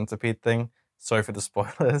centipede thing? Sorry for the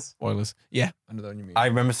spoilers. Spoilers. Yeah, I know the one you mean. I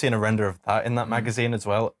remember seeing a render of that in that magazine as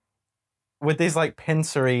well. With these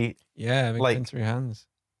pincery... Yeah, pincery hands.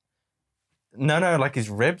 No, his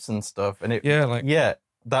ribs and stuff. And yeah,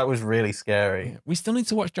 that was really scary. Yeah. We still need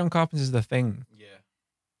to watch John Carpenter's The Thing. Yeah.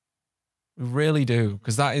 We really do,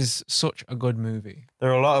 because that is such a good movie.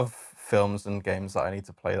 There are a lot of films and games that I need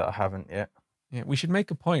to play that I haven't yet. Yeah, we should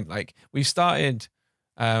make a point. We've started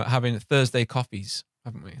having Thursday coffees,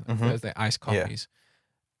 haven't we? Thursday iced coffees.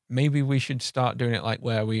 Yeah. Maybe we should start doing it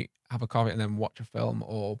where we have a coffee and then watch a film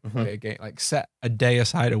or play a game. Set a day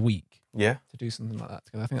aside a week. Yeah. To do something like that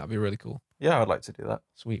together. I think that'd be really cool. Yeah, I'd like to do that.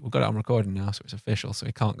 Sweet. We've got it on recording now, so it's official, so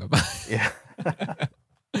we can't go back. Yeah.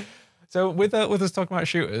 So with us talking about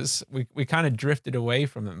shooters, we kind of drifted away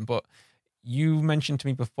from them, but you mentioned to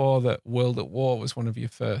me before that World at War was one of your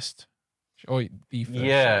first, or the first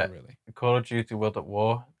shooter, really. Call of Duty World at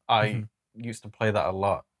War. I used to play that a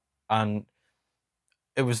lot, and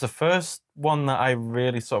it was the first one that I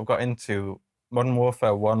really sort of got into. Modern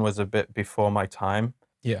Warfare 1 was a bit before my time.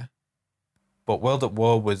 Yeah. But World at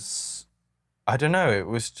War was, I don't know, it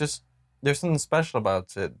was just, there's something special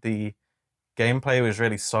about it. The gameplay was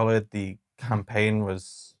really solid. The campaign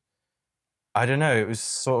was, I don't know, it was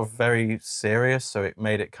sort of very serious, so it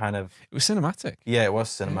made it kind of... It was cinematic. Yeah, it was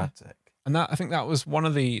cinematic. Yeah. And I think that was one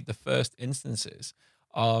of the first instances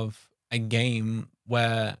of a game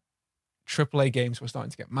where AAA games were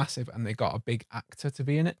starting to get massive and they got a big actor to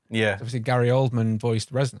be in it. Yeah. So obviously Gary Oldman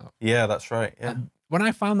voiced Reznor. Yeah, that's right. Yeah. And when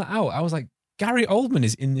I found that out, I was like, Gary Oldman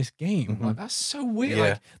is in this game. That's so weird.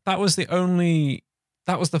 Yeah. That was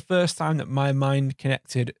the first time that my mind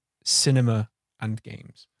connected cinema and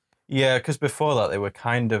games. Yeah, because before that they were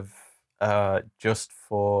kind of just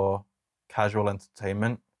for casual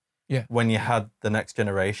entertainment. Yeah. When you had the next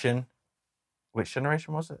generation, which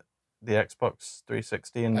generation was it? The Xbox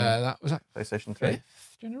 360 and that was PlayStation 3?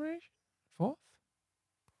 Fifth generation? Fourth?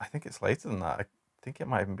 I think it's later than that. I think it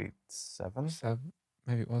might even be 7.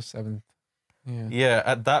 Maybe it was 7th. Yeah. Yeah,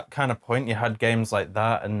 at that kind of point, you had games like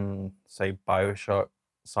that and, say, BioShock,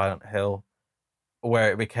 Silent Hill,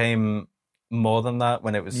 where it became more than that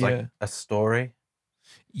when it was a story.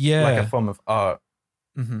 Yeah. Like a form of art,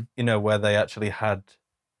 where they actually had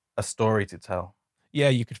a story to tell. Yeah,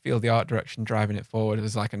 you could feel the art direction driving it forward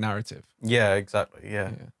as a narrative. Yeah, exactly.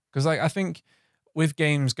 Yeah. Because I think with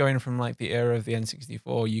games going from the era of the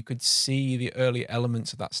N64, you could see the early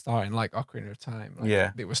elements of that starting, like Ocarina of Time.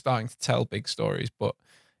 They were starting to tell big stories, but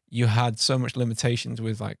you had so much limitations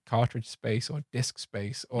with like cartridge space or disk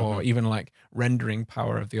space or even like rendering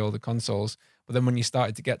power of the older consoles. But then when you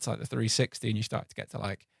started to get to like the 360 and you started to get to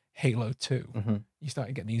like Halo 2, you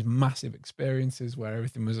started getting these massive experiences where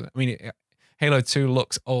everything was, I mean, Halo 2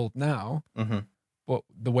 looks old now, but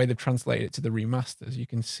the way they've translated it to the remasters, you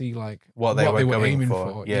can see like what they were aiming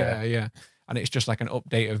for. Yeah. And it's just like an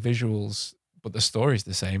update of visuals, but the story's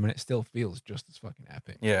the same and it still feels just as fucking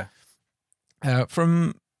epic. Yeah.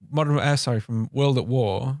 From World at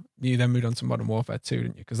War, you then moved on to Modern Warfare 2,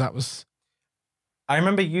 didn't you? Because that was, I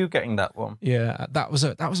remember you getting that one. yeah, that was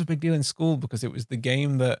a big deal in school because it was the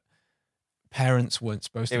game that parents weren't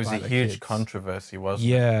supposed to buy. It was a huge controversy, wasn't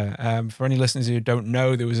it? Yeah. For any listeners who don't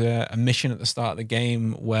know, there was a mission at the start of the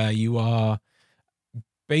game where you are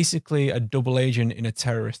basically a double agent in a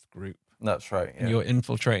terrorist group. That's right. Yeah.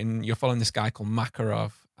 You're following this guy called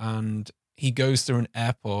Makarov, and he goes through an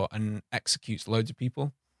airport and executes loads of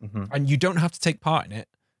people. And you don't have to take part in it,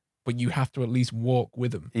 but you have to at least walk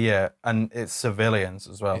with them. Yeah, and it's civilians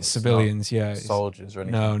as well. It's civilians, yeah. Soldiers or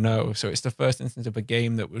anything. No. So it's the first instance of a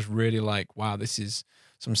game that was really like, wow, this is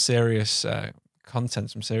some serious content,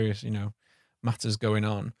 some serious, matters going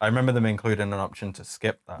on. I remember them including an option to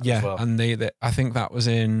skip that as well. And I think that was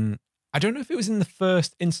I don't know if it was in the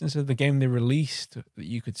first instance of the game they released that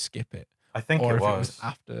you could skip it. I think or it if was. It was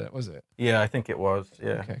after, was it? Yeah, I think it was.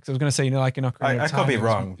 Yeah. Okay, because I was going to say, like in Ocarina of Time, I could be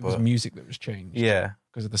wrong, it was music that was changed. Yeah.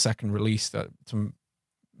 Because of the second release, that some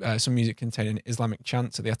music containing Islamic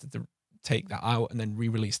chants, so they had to take that out and then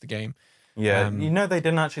re-release the game. Yeah, they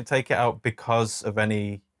didn't actually take it out because of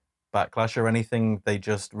any backlash or anything. They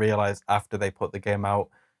just realized after they put the game out,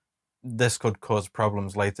 this could cause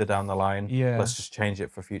problems later down the line. Yeah. Let's just change it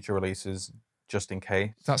for future releases. Just in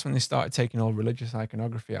case. That's when they started taking all religious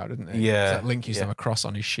iconography out, didn't they? Yeah. Like Link used to have a cross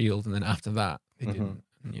on his shield, and then after that, they didn't.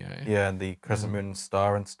 Yeah, and the crescent moon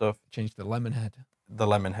star and stuff. Changed the lemon head. The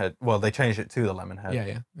lemon head. Well, they changed it to the lemon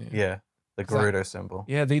head. Yeah. The Gerudo symbol.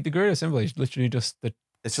 Yeah, the Gerudo symbol is literally just the.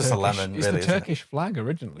 It's just a lemon. It's really, the Turkish flag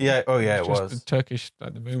originally. Yeah. Oh, yeah. It was the Turkish,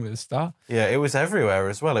 like the moon with the star. Yeah, it was everywhere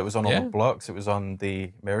as well. It was on all the blocks. It was on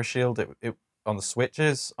the mirror shield. It on the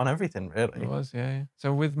switches, on everything, really. It was, yeah.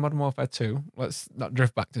 So with Modern Warfare 2, let's not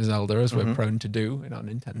drift back to Zelda, as we're prone to do in our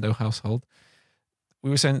Nintendo household.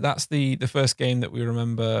 We were saying that's the first game that we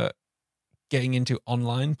remember getting into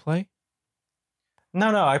online play.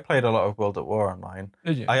 No, I played a lot of World at War online.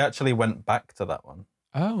 Did you? I actually went back to that one.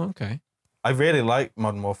 Oh, okay. I really like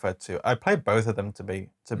Modern Warfare 2. I played both of them, to be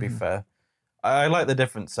fair. I like the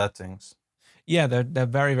different settings. Yeah, they're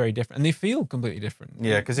very, very different, and they feel completely different.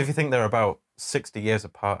 Yeah, because if you think they're about 60 years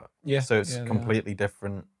apart, so it's completely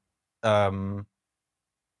different. Like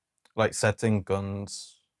setting,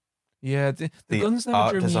 guns. Yeah, the guns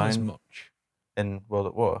never drew me as much in World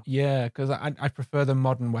at War. Yeah, because I prefer the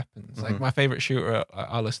modern weapons. Like my favorite shooter,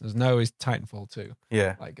 our listeners know, is Titanfall 2.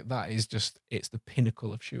 Yeah, like that is just it's the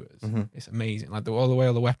pinnacle of shooters. It's amazing. Like all the way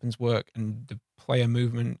all the weapons work and the player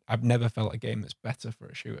movement. I've never felt a game that's better for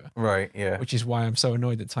a shooter. Right. Yeah. Which is why I'm so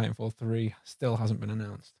annoyed that Titanfall 3 still hasn't been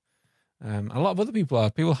announced. A lot of other people are.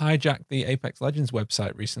 People hijacked the Apex Legends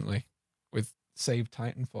website recently with Save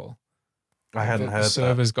Titanfall. I hadn't heard the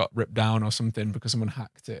servers got ripped down or something because someone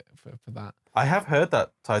hacked it for that. I have heard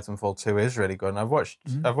that Titanfall 2 is really good, and I've watched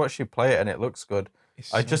you play it, and it looks good.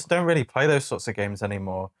 I just don't really play those sorts of games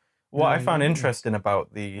anymore. What I found interesting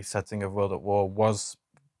about the setting of World at War was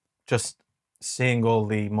just seeing all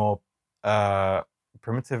the more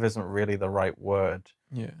primitive isn't really the right word.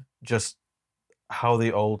 Yeah. Just how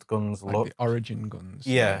the old guns like look. The origin guns.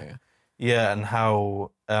 Yeah, and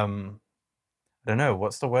how I don't know,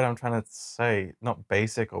 what's the word I'm trying to say? Not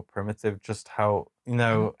basic or primitive, just how,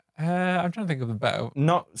 I'm trying to think of a better.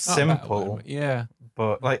 Not simple. Word, yeah.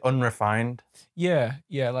 But like unrefined. Yeah,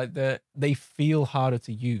 like they feel harder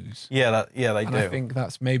to use. Yeah, they do. I think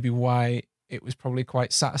that's maybe why it was probably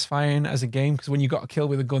quite satisfying as a game, because when you got a kill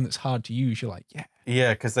with a gun that's hard to use, you're like, yeah.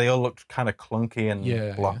 Yeah, because they all looked kind of clunky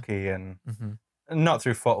and blocky and not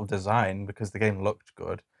through fault of design, because the game looked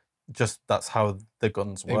good. Just that's how the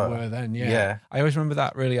guns were. They were then, yeah. I always remember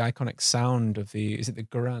that really iconic sound of is it the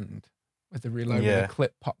Garand? With the reload, where the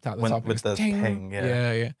clip popped out the top. With the ping,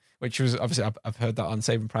 yeah. Which was, obviously, I've heard that on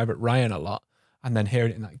Saving Private Ryan a lot. And then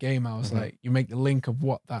hearing it in that game, I was like, you make the link of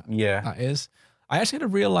what that is. I actually had a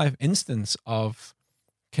real life instance of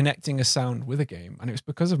connecting a sound with a game, and it was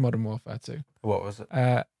because of Modern Warfare 2. What was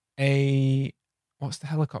it? What's the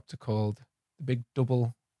helicopter called? The big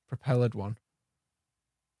double propellered one.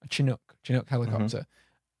 A Chinook helicopter.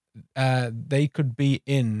 They could be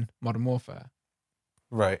in Modern Warfare.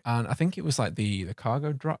 Right. and I think it was like the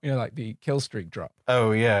cargo drop, like the kill streak drop.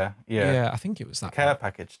 Oh yeah. I think it was that Care one.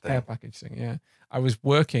 package thing. Care package thing. Yeah, I was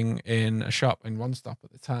working in a shop in One Stop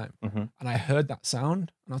at the time, hmm and I heard that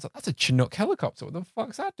sound, and I was like, "That's a Chinook helicopter. What the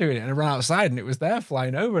fuck's that doing?" And I ran outside, and it was there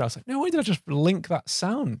flying over. And I was like, "No, why did I just link that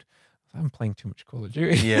sound?" I'm playing too much Call of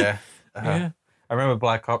Duty. Yeah. Yeah. I remember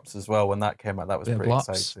Black Ops as well when that came out. That was Yeah, pretty Blops.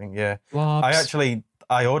 exciting. Yeah. Blobs.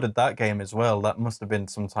 I ordered that game as well. That must have been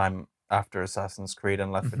sometime after Assassin's Creed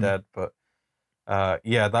and Left 4 Mhm. Dead. But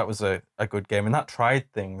yeah, that was a good game, and that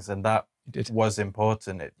tried things, and that You did. was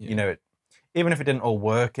important. Yeah. Even if it didn't all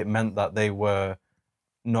work, it meant that they were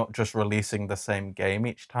not just releasing the same game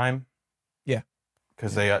each time. Yeah.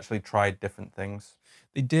 Because they actually tried different things.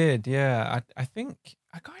 They did. Yeah. I think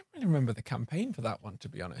I can't really remember the campaign for that one, to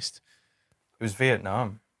be honest. It was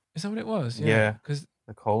Vietnam. Is that what it was? Yeah. Because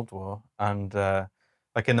The Cold War, and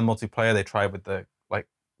like in the multiplayer they tried with the like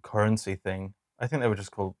currency thing. I think they were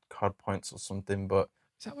just called card points or something, but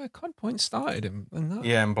is that where COD Point started? In that?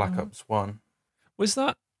 yeah, in Black Ops 1. Was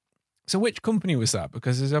that? So which company was that?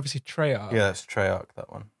 Because there's obviously Treyarch. Yeah, it's Treyarch,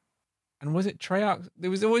 that one. And was it Treyarch?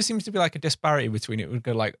 There always seems to be like a disparity between it. It would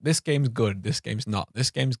go like, this game's good, this game's not.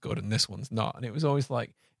 This game's good, and this one's not. And it was always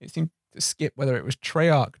like, it seemed to skip whether it was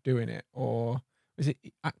Treyarch doing it or was it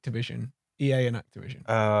Activision, EA and Activision.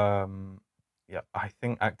 Yeah, I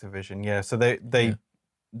think Activision. Yeah, so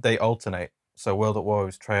they alternate. So World at War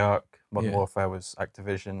was Treyarch, Modern Warfare was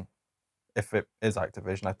Activision. If it is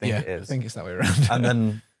Activision, I think it is. I think it's that way around. And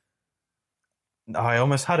then I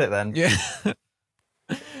almost had it then. Yeah.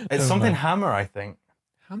 It's something Hammer, I think.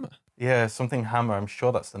 Hammer? Yeah, something Hammer. I'm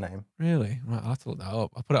sure that's the name. Really? Right, I'll have to look that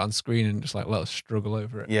up. I'll put it on screen and just like let us struggle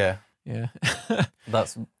over it. Yeah. Yeah.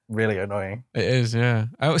 That's really annoying. It is, yeah.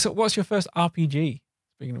 So what's your first RPG?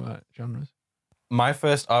 Speaking about genres. My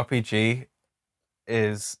first RPG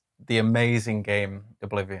is the amazing game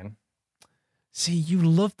Oblivion. See, you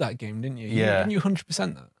loved that game, didn't you? Yeah. Didn't you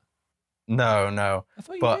 100% that? No. I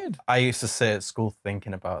thought you But did. I used to sit at school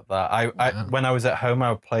thinking about that. I Wow. when I was at home,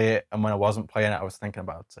 I would play it, and when I wasn't playing it, I was thinking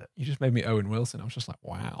about it. You just made me Owen Wilson. I was just like,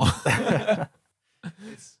 wow.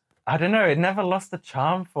 I don't know. It never lost the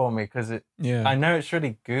charm for me because Yeah. I know it's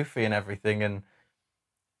really goofy and everything, and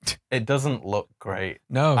it doesn't look great.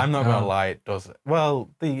 No. I'm not no. gonna lie, it doesn't.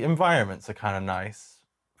 Well, the environments are kind of nice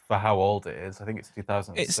for how old it is. I think it's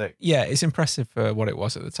 2006. It's impressive for what it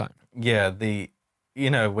was at the time. Yeah,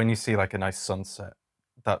 when you see like a nice sunset,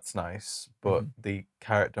 that's nice. But the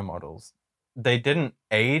character models, they didn't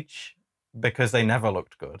age because they never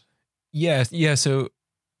looked good. Yeah. So,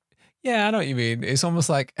 yeah, I know what you mean. It's almost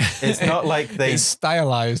like It's not like they. it's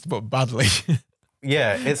stylized, but badly.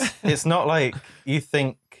 Yeah, it's not like you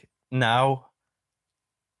think now,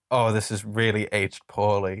 oh, this is really aged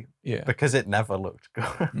poorly. Yeah. Because it never looked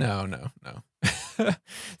good. No.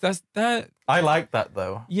 That's that. I like that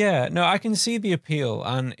though. Yeah, no, I can see the appeal,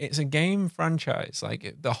 and it's a game franchise.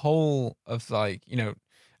 Like the whole of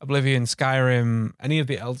Oblivion, Skyrim, any of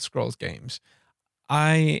the Elder Scrolls games.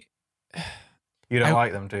 You don't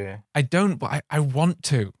like them, do you? I don't, but I want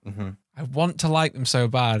to. Mm-hmm. I want to like them so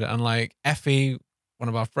bad. And like Effie, one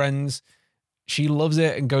of our friends, she loves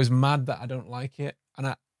it and goes mad that I don't like it.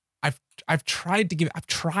 And I've tried to give it. I've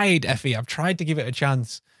tried to give it a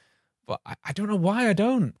chance, but I don't know why I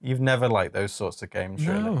don't. You've never liked those sorts of games,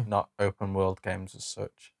 No. really? Not open world games as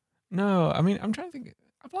such. No, I mean, I'm trying to think.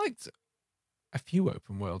 I've liked a few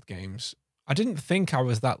open world games. I didn't think I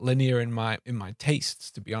was that linear in my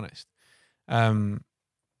tastes, to be honest. I'm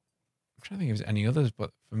trying to think if there's any others,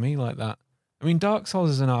 but for me, like that. I mean, Dark Souls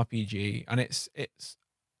is an RPG, and it's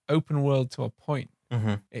open world to a point.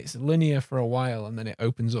 Mm-hmm. It's linear for a while, and then it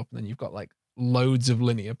opens up, and then you've got like loads of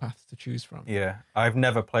linear paths to choose from. Yeah, I've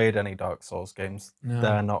never played any Dark Souls games. No.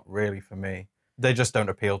 They're not really for me. They just don't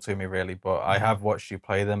appeal to me, really. But I have watched you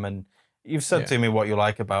play them, and you've said to me what you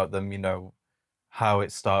like about them. How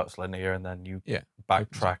it starts linear, and then you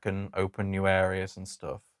backtrack and open new areas and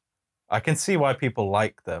stuff. I can see why people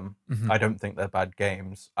like them. Mm-hmm. I don't think they're bad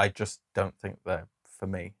games. I just don't think they're for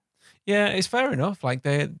me. Yeah, it's fair enough. Like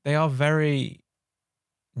they are very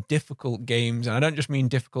difficult games, and I don't just mean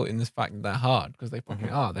difficult in the fact that they're hard, because they fucking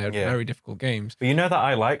are. They're very difficult games. But you know that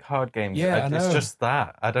I like hard games. Yeah, I know. It's just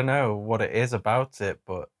that I don't know what it is about it,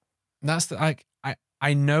 but That's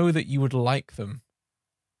I know that you would like them,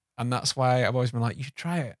 and that's why I've always been like, you should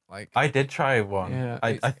try it. Like I did try one. Yeah,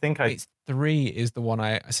 I think it's 3 is the one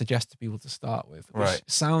I suggest to people to start with, which Right.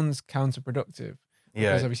 sounds counterproductive.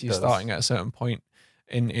 Yeah, Because obviously you're starting at a certain point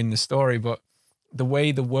in the story, but the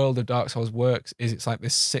way the world of Dark Souls works is it's like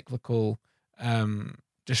this cyclical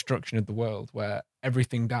destruction of the world where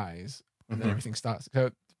everything dies and then everything starts.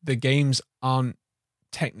 So the games aren't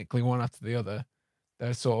technically one after the other.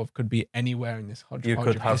 They sort of could be anywhere in this hodgepodge You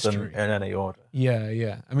could of have history. them in any order.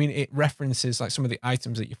 Yeah. I mean, it references like some of the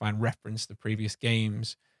items that you find reference the previous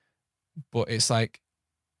games, but it's like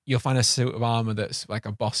you'll find a suit of armor that's like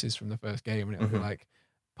a boss's from the first game, and it'll be like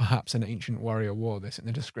perhaps an ancient warrior wore this in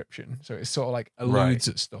the description. So it's sort of like alludes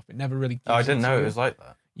at stuff. It never really. I didn't know it was like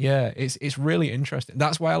that. Yeah, it's really interesting.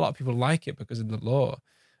 That's why a lot of people like it, because of the lore.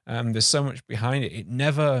 There's so much behind it. It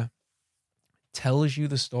never tells you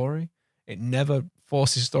the story. It never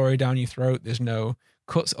forces story down your throat. There's no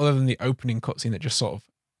cuts other than the opening cutscene that just sort of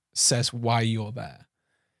says why you're there.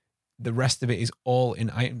 The rest of it is all in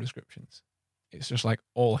item descriptions. It's just like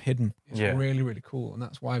all hidden. It's really, really cool. And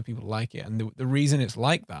that's why people like it. And the reason it's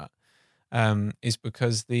like that is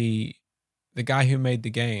because the guy who made the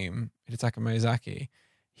game, Hidetaka Miyazaki,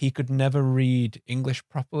 he could never read English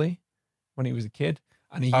properly when he was a kid.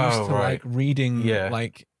 And he used to like reading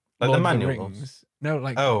like Lord the of manuals. the Rings. No,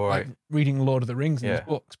 like, like reading Lord of the Rings in his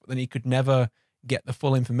books, but then he could never get the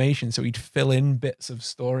full information, so he'd fill in bits of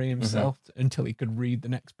story himself until he could read the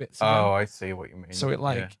next bits. Again. Oh, I see what you mean. So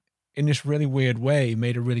it in this really weird way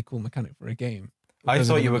made a really cool mechanic for a game. I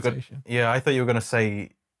thought you were going. Yeah, I thought you were going to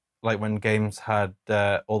say like when games had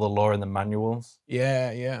all the lore in the manuals.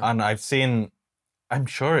 Yeah. And I'm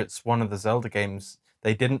sure it's one of the Zelda games.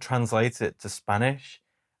 They didn't translate it to Spanish.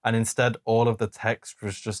 And instead, all of the text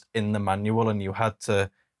was just in the manual, and you had to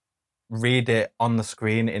read it on the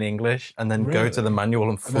screen in English, and then go to the manual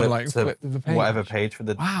and flip to the page. Whatever page for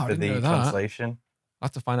the translation. I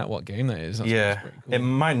have to find out what game that is. That's cool. It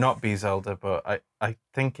might not be Zelda, but I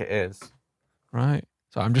think it is. Right.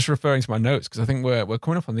 So I'm just referring to my notes because I think we're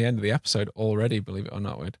coming up on the end of the episode already. Believe it or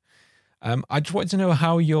not, Wood. I just wanted to know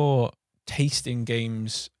how your taste in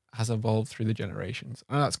games has evolved through the generations.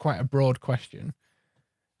 I know that's quite a broad question.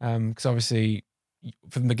 Because obviously,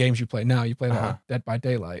 from the games you play now, you play a lot of Dead by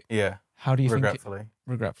Daylight. Yeah. How do you think?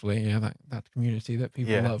 Regretfully, yeah, that community that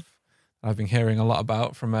people love. I've been hearing a lot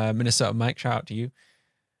about from Minnesota Mike. Shout out to you.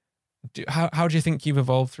 How do you think you've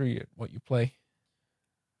evolved through what you play?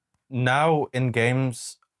 Now in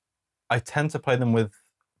games, I tend to play them with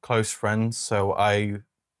close friends, so I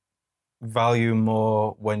value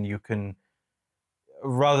more when you can,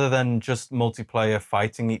 rather than just multiplayer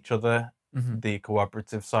fighting each other. The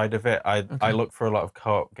cooperative side of it, I look for a lot of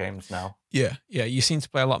co-op games now. Yeah, you seem to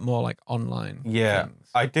play a lot more like online. Yeah, things.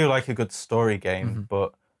 I do like a good story game,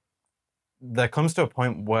 but there comes to a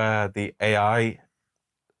point where the AI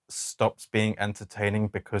stops being entertaining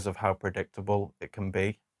because of how predictable it can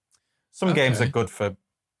be. Some games are good for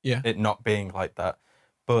it not being like that,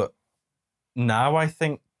 but now I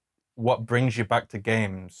think what brings you back to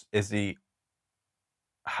games is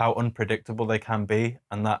how unpredictable they can be,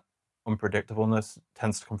 and that unpredictableness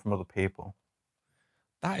tends to come from other people.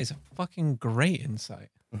 That is a fucking great insight.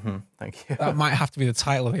 Thank you. That might have to be the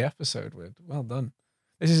title of the episode. Well done.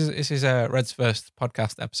 This is Red's first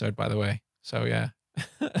podcast episode, by the way. So yeah,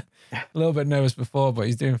 a little bit nervous before, but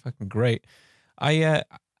he's doing fucking great. That's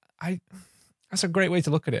a great way to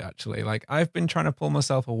look at it. Actually, like I've been trying to pull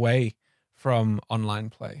myself away from online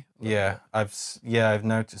play. I've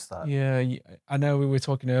noticed that. Yeah, I know we were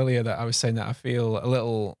talking earlier that I was saying that I feel a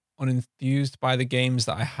little unenthused by the games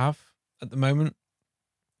that I have at the moment,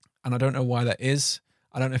 and I don't know why that is.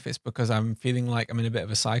 I don't know if it's because I'm feeling like I'm in a bit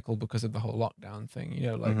of a cycle because of the whole lockdown thing,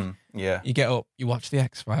 like you get up, you watch the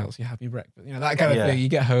X-Files, you have your breakfast, that kind of thing. You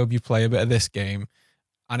get home, you play a bit of this game,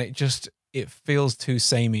 and it feels too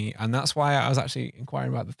samey. And that's why I was actually inquiring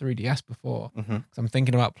about the 3DS before, because I'm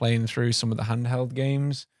thinking about playing through some of the handheld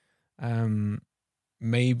games,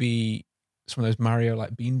 maybe some of those Mario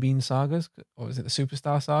like Bean Sagas, or is it the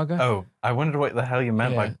Superstar Saga? Oh, I wondered what the hell you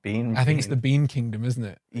meant by Bean. I think it's the Bean Kingdom, isn't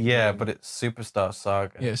it? Yeah, but it's Superstar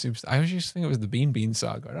Saga. Yeah, Superstar. I always used to think it was the Bean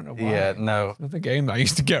Saga. I don't know why. Yeah, no. It's another game that I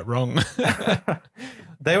used to get wrong.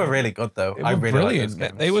 They were really good though. I really brilliant. Liked those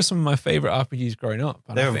games. They were some of my favorite RPGs growing up.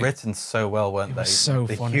 They were written so well, weren't they? So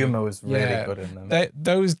the funny. humor was really good in them.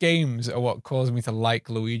 Those games are what caused me to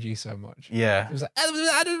like Luigi so much. Yeah. It was like,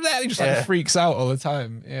 he just like freaks out all the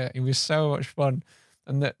time. Yeah, it was so much fun.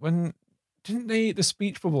 And that the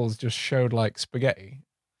speech bubbles just showed like spaghetti?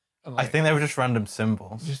 I think they were just random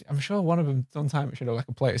symbols. I'm sure one of them sometime it showed like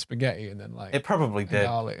a plate of spaghetti and then like it probably did.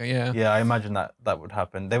 Garlic. Yeah. Yeah, I imagine that would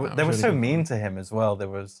happen. They were really so mean to him as well. There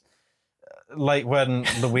was like when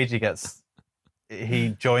Luigi he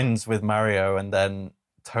joins with Mario and then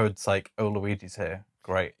Toad's like, "Oh, Luigi's here.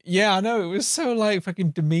 Great." Yeah, I know. It was so like fucking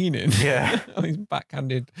demeaning. Yeah. All these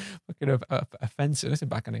backhanded fucking offensive. I say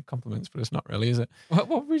backhanded compliments, but it's not really, is it? What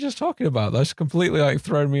were we just talking about? That's completely like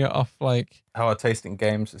thrown me off. Like how our taste in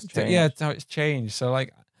games has changed. Yeah, how it's changed. So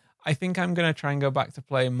like, I think I'm gonna try and go back to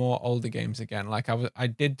play more older games again. Like I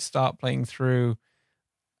did start playing through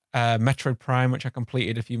Metroid Prime, which I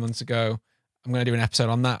completed a few months ago. I'm gonna do an episode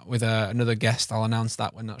on that with another guest. I'll announce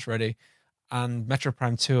that when that's ready. And Metroid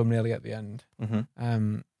Prime 2, I'm nearly at the end.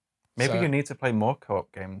 Mm-hmm. Maybe you need to play more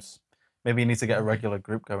co-op games. Maybe you need to get a regular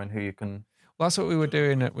group going who you can. Well, that's what we were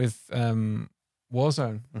doing with Warzone.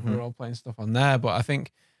 Mm-hmm. We were all playing stuff on there, but I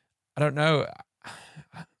think I don't know.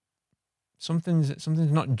 Something's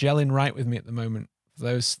not gelling right with me at the moment for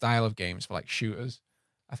those style of games, for like shooters.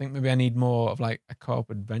 I think maybe I need more of like a co-op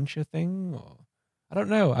adventure thing, or I don't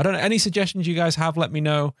know. Any suggestions you guys have, let me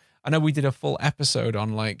know. I know we did a full episode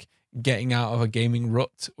on like getting out of a gaming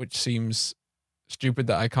rut, which seems stupid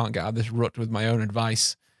that I can't get out of this rut with my own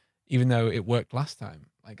advice, even though it worked last time.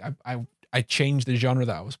 Like I changed the genre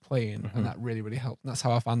that I was playing, and that really, really helped. And that's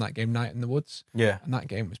how I found that game, Night in the Woods. Yeah. And that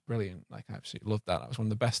game was brilliant. Like, I absolutely loved that. That was one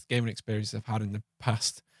of the best gaming experiences I've had in the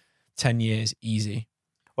past 10 years, easy.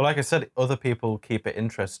 Well, like I said, other people keep it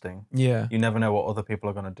interesting. Yeah. You never know what other people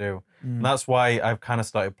are going to do. And that's why I've kind of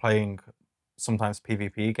started playing sometimes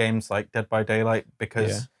PvP games like Dead by Daylight,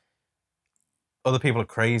 because other people are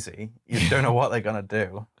crazy. You don't know what they're going to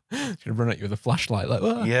do. It's going to run at you with a flashlight. Like,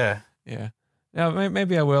 ah. Yeah. Yeah. Yeah,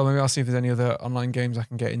 maybe I will. Maybe I'll see if there's any other online games I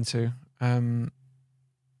can get into.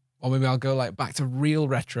 Or maybe I'll go like back to real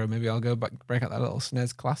retro. Maybe I'll go back, break out that little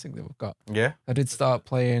SNES classic that we've got. Yeah. I did start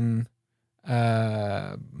playing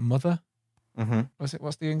Mother. Mm-hmm.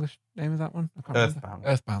 What's the English name of that one? I can't Earthbound. remember.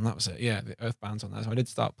 Earthbound, that was it. Yeah, the Earthbound's on there. So I did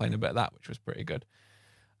start playing a bit of that, which was pretty good.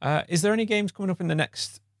 Is there any games coming up in the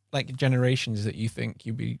next like generations that you think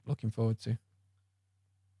you'd be looking forward to?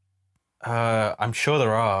 I'm sure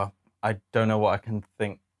there are. I don't know what I can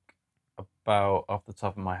think about off the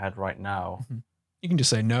top of my head right now. You can just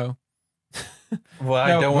say no. Well,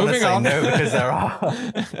 I don't want to say no because there are.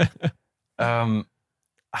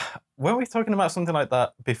 Weren't we talking about something like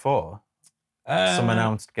that before? Some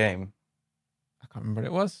announced game. I can't remember what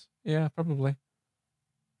it was. Yeah, probably.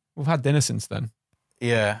 We've had dinner since then.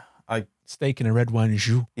 Yeah, steak and a red wine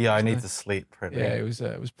jus. Yeah, I need to sleep pretty. Yeah, it was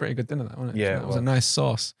pretty good dinner, that wasn't it? Yeah, it was a nice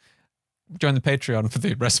sauce. Join the Patreon for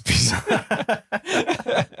the recipes.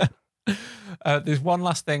 There's one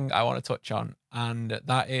last thing I want to touch on, and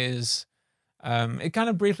that is, it kind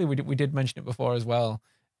of briefly, we did mention it before as well.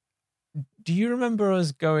 Do you remember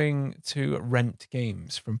us going to rent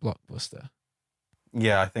games from Blockbuster?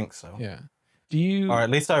 Yeah, I think so. Yeah. Do you? Or at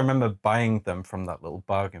least I remember buying them from that little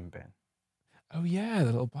bargain bin. Oh yeah,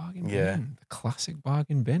 the little bargain bin. The classic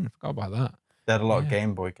bargain bin. I forgot about that. They had a lot of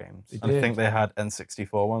Game Boy games. I think they had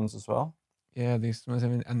N64 ones as well. Yeah, these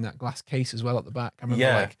and that glass case as well at the back. I remember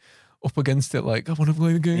like up against it, like I want to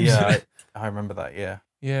play the games. Yeah, I remember that. Yeah.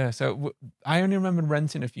 Yeah. So I only remember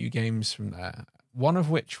renting a few games from there. One of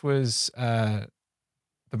which was The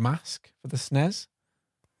Mask for the SNES.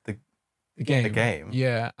 The game.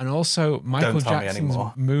 Yeah, and also Michael Jackson's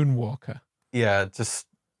Moonwalker. Yeah, just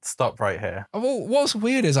stop right here. Well, what's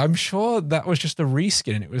weird is I'm sure that was just a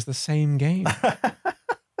reskin and it was the same game.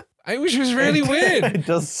 Which was really weird. It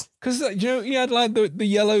does. Because, you had like the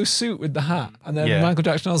yellow suit with the hat, and then Michael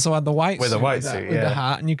Jackson also had the white suit. With the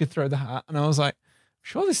hat, and you could throw the hat. And I was like,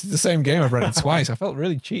 sure, this is the same game. I've read it twice. I felt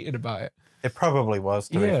really cheated about it. It probably was,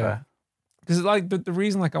 to be fair. Because like the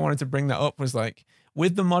reason like I wanted to bring that up was like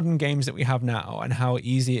with the modern games that we have now and how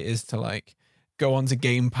easy it is to like go onto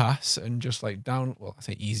Game Pass and just like well, I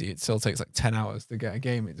say easy, it still takes like 10 hours to get a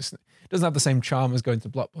game. It just doesn't have the same charm as going to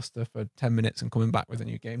Blockbuster for 10 minutes and coming back with a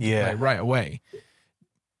new game to play right away.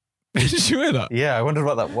 Did you hear that? Yeah, I wondered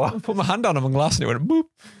what that was. I put my hand on a glass and it went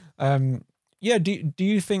boop. Yeah, do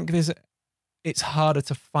you think it's harder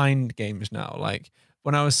to find games now? Like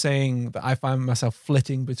when I was saying that I find myself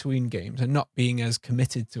flitting between games and not being as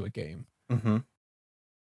committed to a game. Mm-hmm.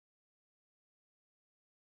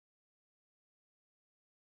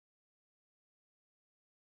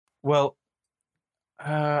 Well,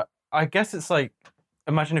 I guess it's like,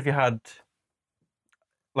 imagine if you had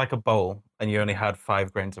like a bowl and you only had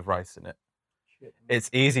 5 grains of rice in it.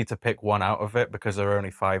 It's easy to pick one out of it because there are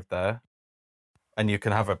only 5 there. And you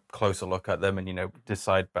can have a closer look at them and,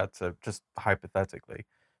 decide better, just hypothetically.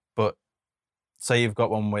 But say you've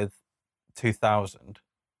got one with 2,000,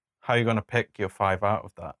 how are you going to pick your 5 out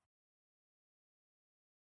of that?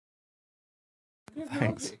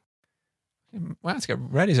 Thanks. Wow, it's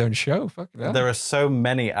got read his own show. Fucking hell. There are so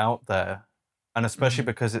many out there, and especially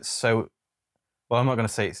because it's so, well, I'm not going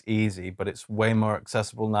to say it's easy, but it's way more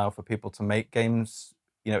accessible now for people to make games,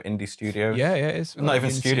 indie studios. Yeah, it's not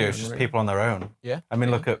even studios, just people on their own. Yeah. I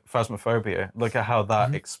mean, look at Phasmophobia. Look at how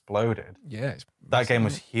that exploded. Yeah. That game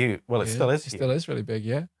was huge. Well, it still is huge. It still is really big,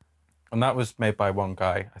 yeah. And that was made by one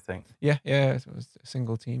guy, I think. Yeah, it was a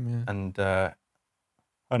single team. Yeah. And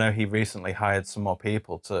I know he recently hired some more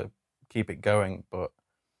people to keep it going. But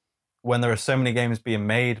when there are so many games being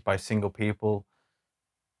made by single people,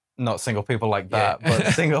 not single people like that, but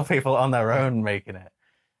single people on their own making it,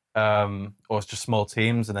 or it's just small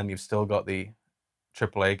teams, and then you've still got the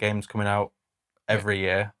AAA games coming out every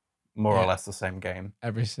year, more or less the same game.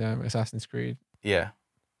 Every Assassin's Creed. Yeah.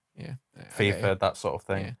 Yeah. FIFA, that sort of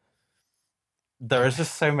thing. Yeah. There is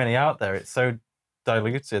just so many out there. It's so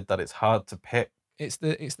diluted that it's hard to pick. It's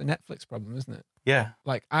the Netflix problem, isn't it? Yeah.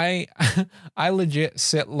 Like I legit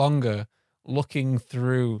sit longer looking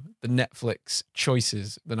through the Netflix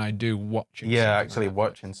choices than I do watching. Yeah, actually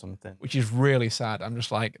watching something. Which is really sad. I'm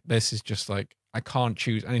just like, this is just like, I can't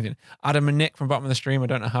choose anything. Adam and Nick from Bottom of the Stream, I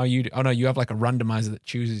don't know how you do. Oh no, you have like a randomizer that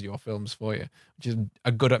chooses your films for you, which is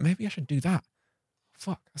a good, maybe I should do that.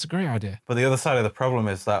 Fuck, that's a great idea. But the other side of the problem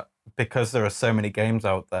is that because there are so many games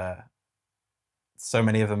out there, so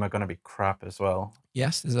many of them are going to be crap as well.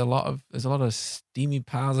 Yes, there's a lot of steamy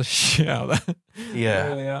piles of shit out there. Yeah,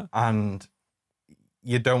 really and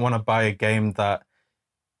you don't want to buy a game that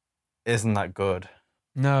isn't that good.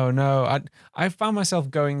 No. I found myself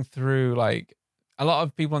going through, like, a lot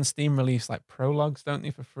of people on Steam release like prologues, don't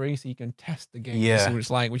they, for free, so you can test the game. Yeah. To see what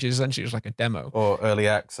it's like, which is essentially just like a demo or early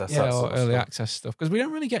access. Yeah, or early access stuff, because we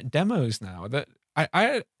don't really get demos now. That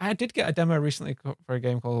I did get a demo recently for a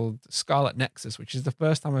game called Scarlet Nexus, which is the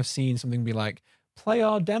first time I've seen something be like, play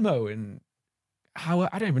our demo. And I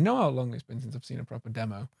don't even know how long it's been since I've seen a proper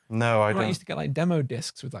demo. No, I don't. I used to get like demo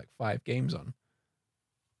discs with like 5 games on.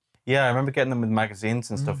 Yeah, I remember getting them with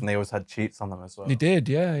magazines and stuff, and they always had cheats on them as well. They did,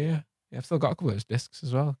 yeah. I've still got a couple of those discs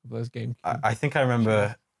as well, a couple of those games. I think I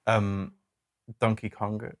remember Donkey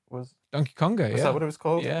Konga was Konga, Was that what it was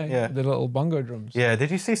called? Yeah. The little bongo drums. Yeah,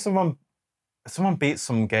 did you see someone beat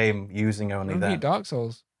some game using only that? Beat Dark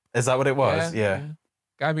Souls. Is that what it was? Yeah.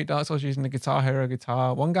 Guy beat Dark Souls using the Guitar Hero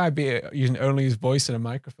guitar. One guy beat it using only his voice and a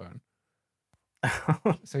microphone.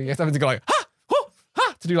 So you have to go like, ha!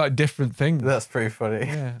 To do like different things. That's pretty funny.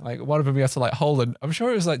 Yeah, like one of them you have to like hold and I'm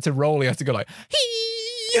sure it was like to roll, you have to go like,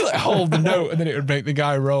 hee! Like hold the note and then it would make the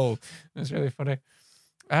guy roll. It's really funny.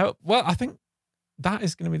 Well, I think that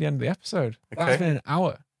is going to be the end of the episode. Okay. That's been an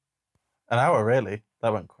hour. An hour, really?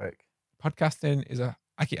 That went quick. Podcasting is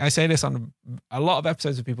I say this on a lot of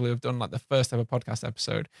episodes of people who have done like the first ever podcast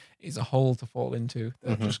episode, is a hole to fall into.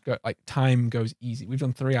 Just go, like, time goes easy. We've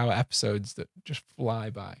done 3-hour episodes that just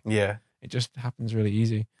fly by. Yeah. It just happens really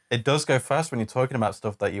easy. It does go fast when you're talking about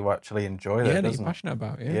stuff that you actually enjoy. That you're passionate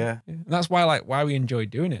about. Yeah. And that's why we enjoy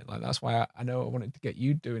doing it. Like, that's why I know I wanted to get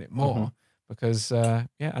you doing it more. Because I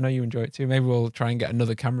know you enjoy it too. Maybe we'll try and get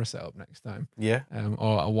another camera set up next time. Yeah.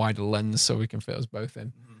 Or a wider lens so we can fit us both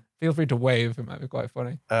in. Feel free to wave. It might be quite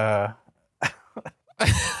funny. So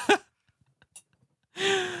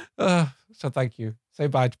thank you. Say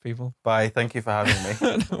bye to people. Bye. Thank you for having me.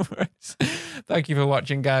 No worries. Thank you for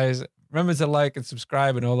watching, guys. Remember to like and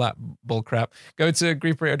subscribe and all that bullcrap. Go to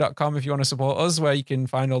griefburrito.com if you want to support us, where you can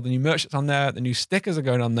find all the new merch that's on there. The new stickers are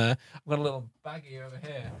going on there. I've got a little baggie over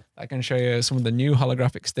here that I can show you some of the new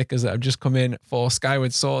holographic stickers that have just come in for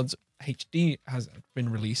Skyward Swords HD has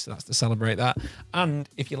been released, so that's to celebrate that. And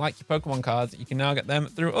if you like your Pokemon cards, you can now get them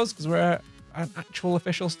through us because we're an actual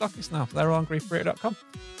official stockist now. They're on griefburrito.com.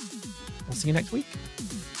 We'll see you next week.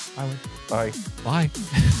 Bye. Bye.